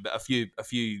inches wide, but a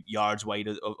few yards wide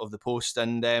of the post,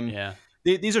 and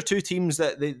these are two teams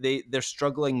that they're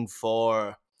struggling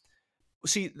for.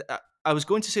 See, I was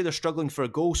going to say they're struggling for a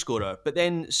goal scorer, but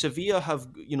then Sevilla have,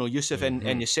 Youssef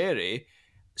Enyesiri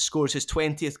scores his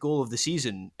 20th goal of the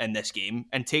season in this game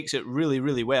and takes it really,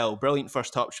 really well. Brilliant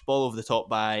first touch, ball over the top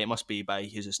it must be by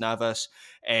Jesus Navas.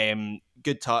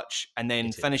 Good touch, and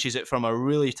then finishes it from a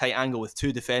really tight angle with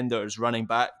two defenders running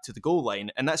back to the goal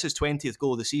line. And that's his 20th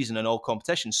goal of the season in all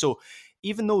competitions. So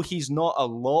even though he's not a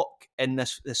lock in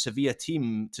this Sevilla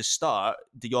team to start,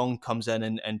 De Jong comes in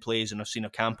and plays, and I've seen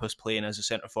Ocampos playing as a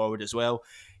centre forward as well.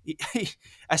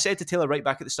 I said to Taylor right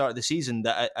back at the start of the season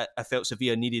that I felt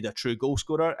Sevilla needed a true goal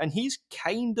scorer, and he's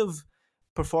kind of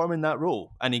performing that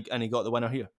role, and he got the winner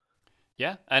here.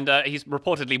 Yeah, and he's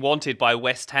reportedly wanted by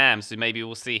West Ham, so maybe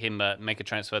we'll see him make a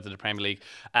transfer to the Premier League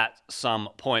at some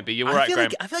point. But you're right,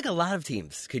 Graham. I feel like a lot of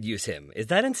teams could use him. Is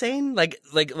that insane? Like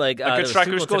a good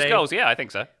striker who scores goals. Yeah, I think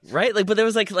so. Right, but there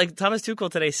was like Thomas Tuchel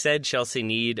today said Chelsea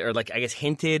need, or I guess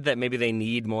hinted that maybe they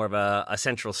need more of a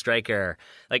central striker.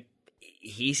 Like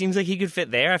he seems like he could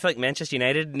fit there. I feel like Manchester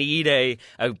United need a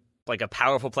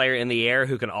powerful player in the air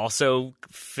who can also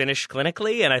finish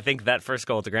clinically. And I think that first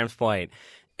goal, to Graham's point,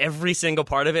 every single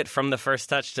part of it, from the first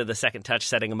touch to the second touch,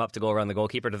 setting him up to go around the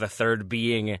goalkeeper, to the third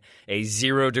being a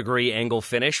 0-degree angle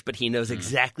finish, but he knows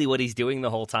exactly what he's doing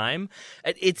the whole time.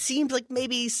 It seems like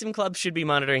maybe some clubs should be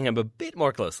monitoring him a bit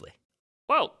more closely.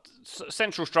 Well,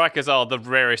 central strikers are the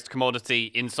rarest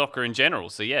commodity in soccer in general.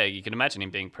 So yeah, you can imagine him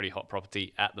being pretty hot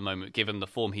property at the moment, given the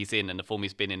form he's in and the form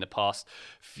he's been in the past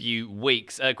few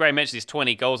weeks. Graham mentioned his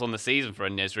 20 goals on the season for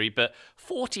En-Nesyri, but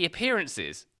 40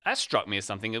 appearances. That struck me as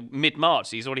something. Mid-March,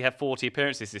 he's already had 40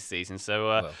 appearances this season.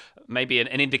 So maybe an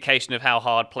indication of how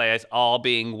hard players are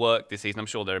being worked this season. I'm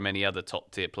sure there are many other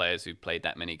top-tier players who've played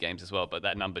that many games as well, but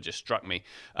that number just struck me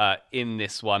in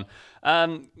this one.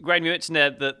 Graham, you mentioned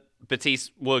there that Betis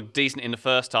were decent in the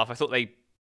first half. I thought they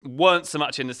weren't so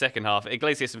much in the second half.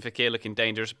 Iglesias and Fekir looking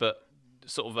dangerous, but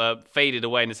sort of faded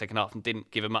away in the second half and didn't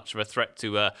give much of a threat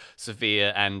to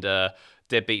Sevilla and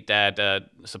deadbeat dad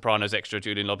Sopranos extra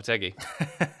Julian Lopetegui.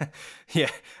 Yeah,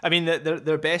 I mean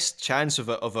their best chance of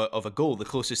a goal, the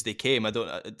closest they came,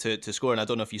 to score, and I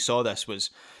don't know if you saw this,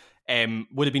 was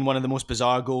would have been one of the most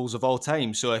bizarre goals of all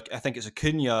time. So I think it's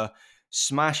Acuna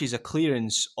smashes a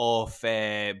clearance off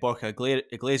Borja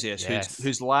Iglesias, Yes.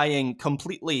 who's lying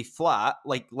completely flat,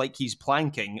 like he's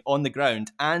planking on the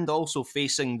ground, and also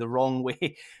facing the wrong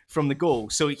way from the goal.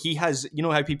 So he has, you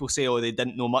know how people say, oh, they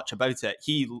didn't know much about it.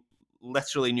 He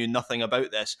literally knew nothing about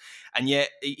this, and yet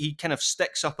he kind of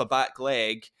sticks up a back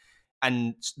leg,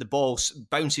 and the ball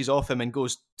bounces off him and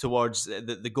goes towards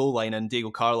the goal line, and Diego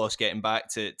Carlos getting back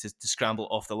to scramble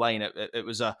off the line. It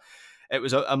was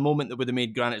a moment that would have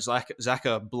made Granit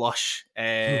Xhaka blush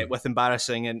with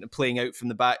embarrassing and playing out from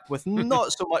the back with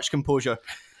not so much composure.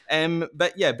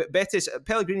 But Betis,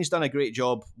 Pellegrini's done a great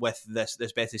job with this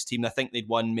Betis team. I think they'd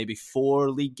won maybe 4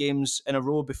 league games in a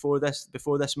row before this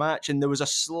match, and there was a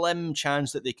slim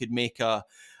chance that they could make a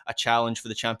challenge for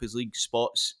the Champions League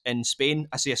spots in Spain.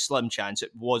 I say a slim chance;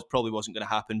 it probably wasn't going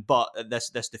to happen, but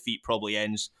this defeat probably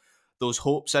ends those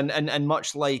hopes. And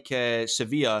much like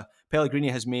Sevilla, Pellegrini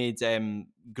has made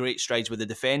great strides with the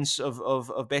defence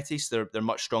of Betis. They're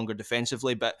much stronger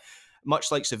defensively, but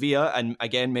much like Sevilla, and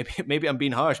again, maybe I'm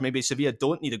being harsh, maybe Sevilla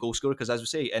don't need a goal scorer, because as we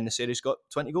say, En-Nesyri's got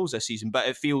 20 goals this season, but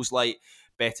it feels like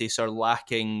Betis are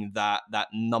lacking that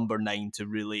number 9 to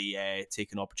really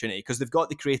take an opportunity, because they've got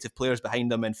the creative players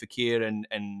behind them in Fekir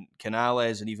and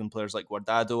Canales, and even players like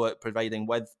Guardado at providing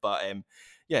width, but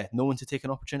no one to take an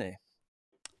opportunity.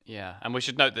 Yeah, and we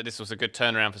should note that this was a good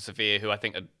turnaround for Sevilla, who I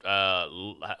think are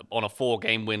on a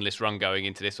 4-game winless run going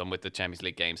into this one with the Champions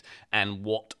League games and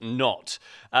whatnot.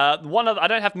 I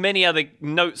don't have many other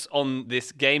notes on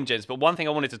this game, gents, but one thing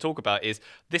I wanted to talk about is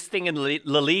this thing in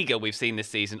La Liga we've seen this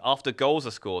season. After goals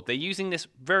are scored, they're using this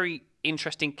very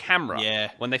interesting camera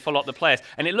when they follow up the players,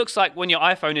 and it looks like when your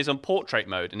iPhone is on portrait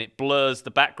mode and it blurs the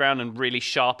background and really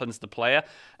sharpens the player.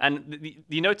 And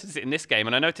you notice it in this game,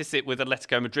 and I noticed it with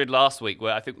Atletico Madrid last week,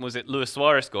 where I think was it Luis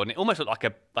Suarez scored, and it almost looked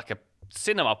like a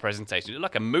cinema presentation. It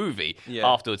looked like a movie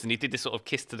afterwards, and he did this sort of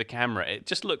kiss to the camera. It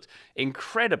just looked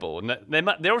incredible, and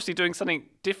they're obviously doing something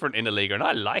different in the Liga, and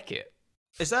I like it.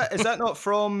 Is that not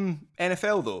from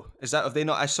NFL though? Have they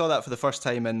not? I saw that for the first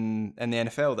time in the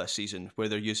NFL this season, where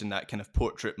they're using that kind of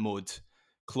portrait mode,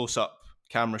 close up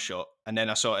camera shot, and then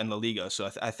I saw it in La Liga. So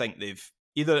I think they've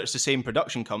either it's the same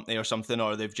production company or something,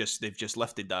 or they've just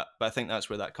lifted that. But I think that's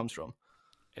where that comes from.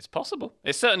 It's possible.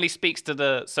 It certainly speaks to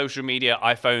the social media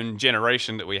iPhone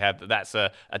generation that we have. That's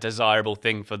a desirable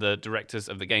thing for the directors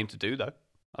of the game to do, though.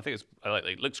 I think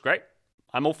it looks great.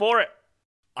 I'm all for it.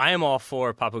 I am all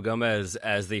for Papu Gomez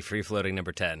as the free-floating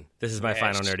number 10. This is my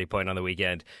final nerdy point on the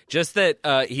weekend. Just that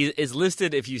he is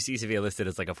listed, if you see Sevilla listed,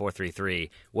 as like a 4-3-3.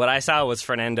 What I saw was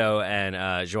Fernando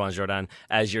and Joan Jordan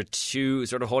as your 2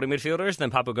 sort of holding midfielders, then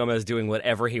Papu Gomez doing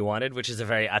whatever he wanted, which is a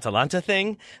very Atalanta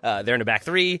thing. They're in a back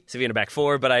 3, Sevilla in a back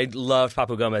 4, but I loved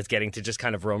Papu Gomez getting to just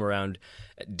kind of roam around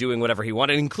doing whatever he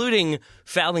wanted, including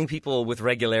fouling people with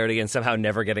regularity and somehow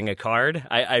never getting a card.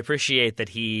 I appreciate that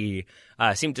he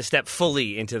seemed to step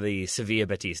fully into the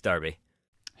Sevilla-Betis derby.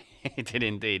 He did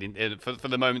indeed. For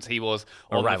the moments he was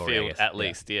on the field, at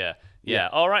least. Yeah.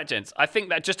 All right, gents. I think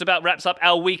that just about wraps up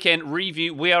our weekend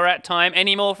review. We are at time.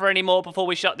 Any more before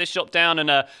we shut this shop down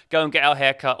and go and get our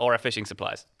haircut or our fishing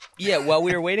supplies? Yeah, while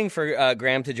we were waiting for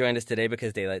Graham to join us today,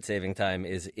 because daylight saving time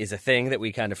is a thing that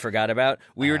we kind of forgot about,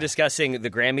 we were discussing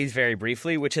the Grammys very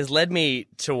briefly, which has led me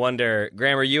to wonder,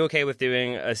 Graham, are you okay with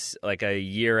doing a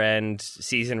year-end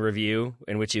season review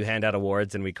in which you hand out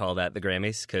awards and we call that the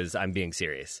Grammys? Because I'm being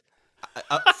serious.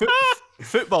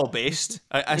 Football based.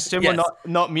 I assume we're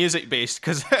not music based,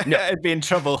 because I'd be in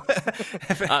trouble.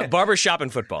 Barbershop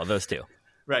and football, those two.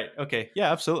 Right. Okay.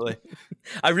 Yeah, absolutely.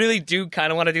 I really do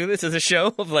kind of want to do this as a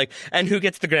show of and who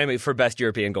gets the Grammy for best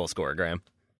European goal scorer, Graham?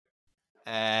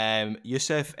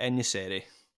 Youssef En-Nesyri.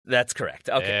 That's correct.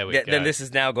 Okay. There we go. Then this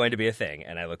is now going to be a thing,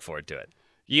 and I look forward to it.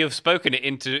 You have spoken it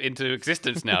into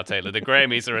existence now, Taylor. The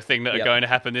Grammys are a thing that are going to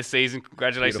happen this season.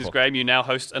 Congratulations, Beautiful. Graham. You now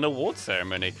host an awards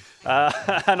ceremony.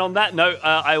 And on that note,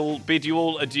 I will bid you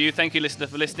all adieu. Thank you, listener,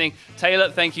 for listening. Taylor,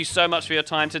 thank you so much for your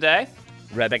time today.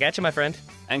 Right back at you, my friend.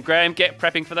 And Graham, get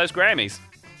prepping for those Grammys.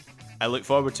 I look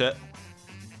forward to it.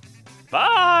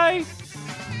 Bye!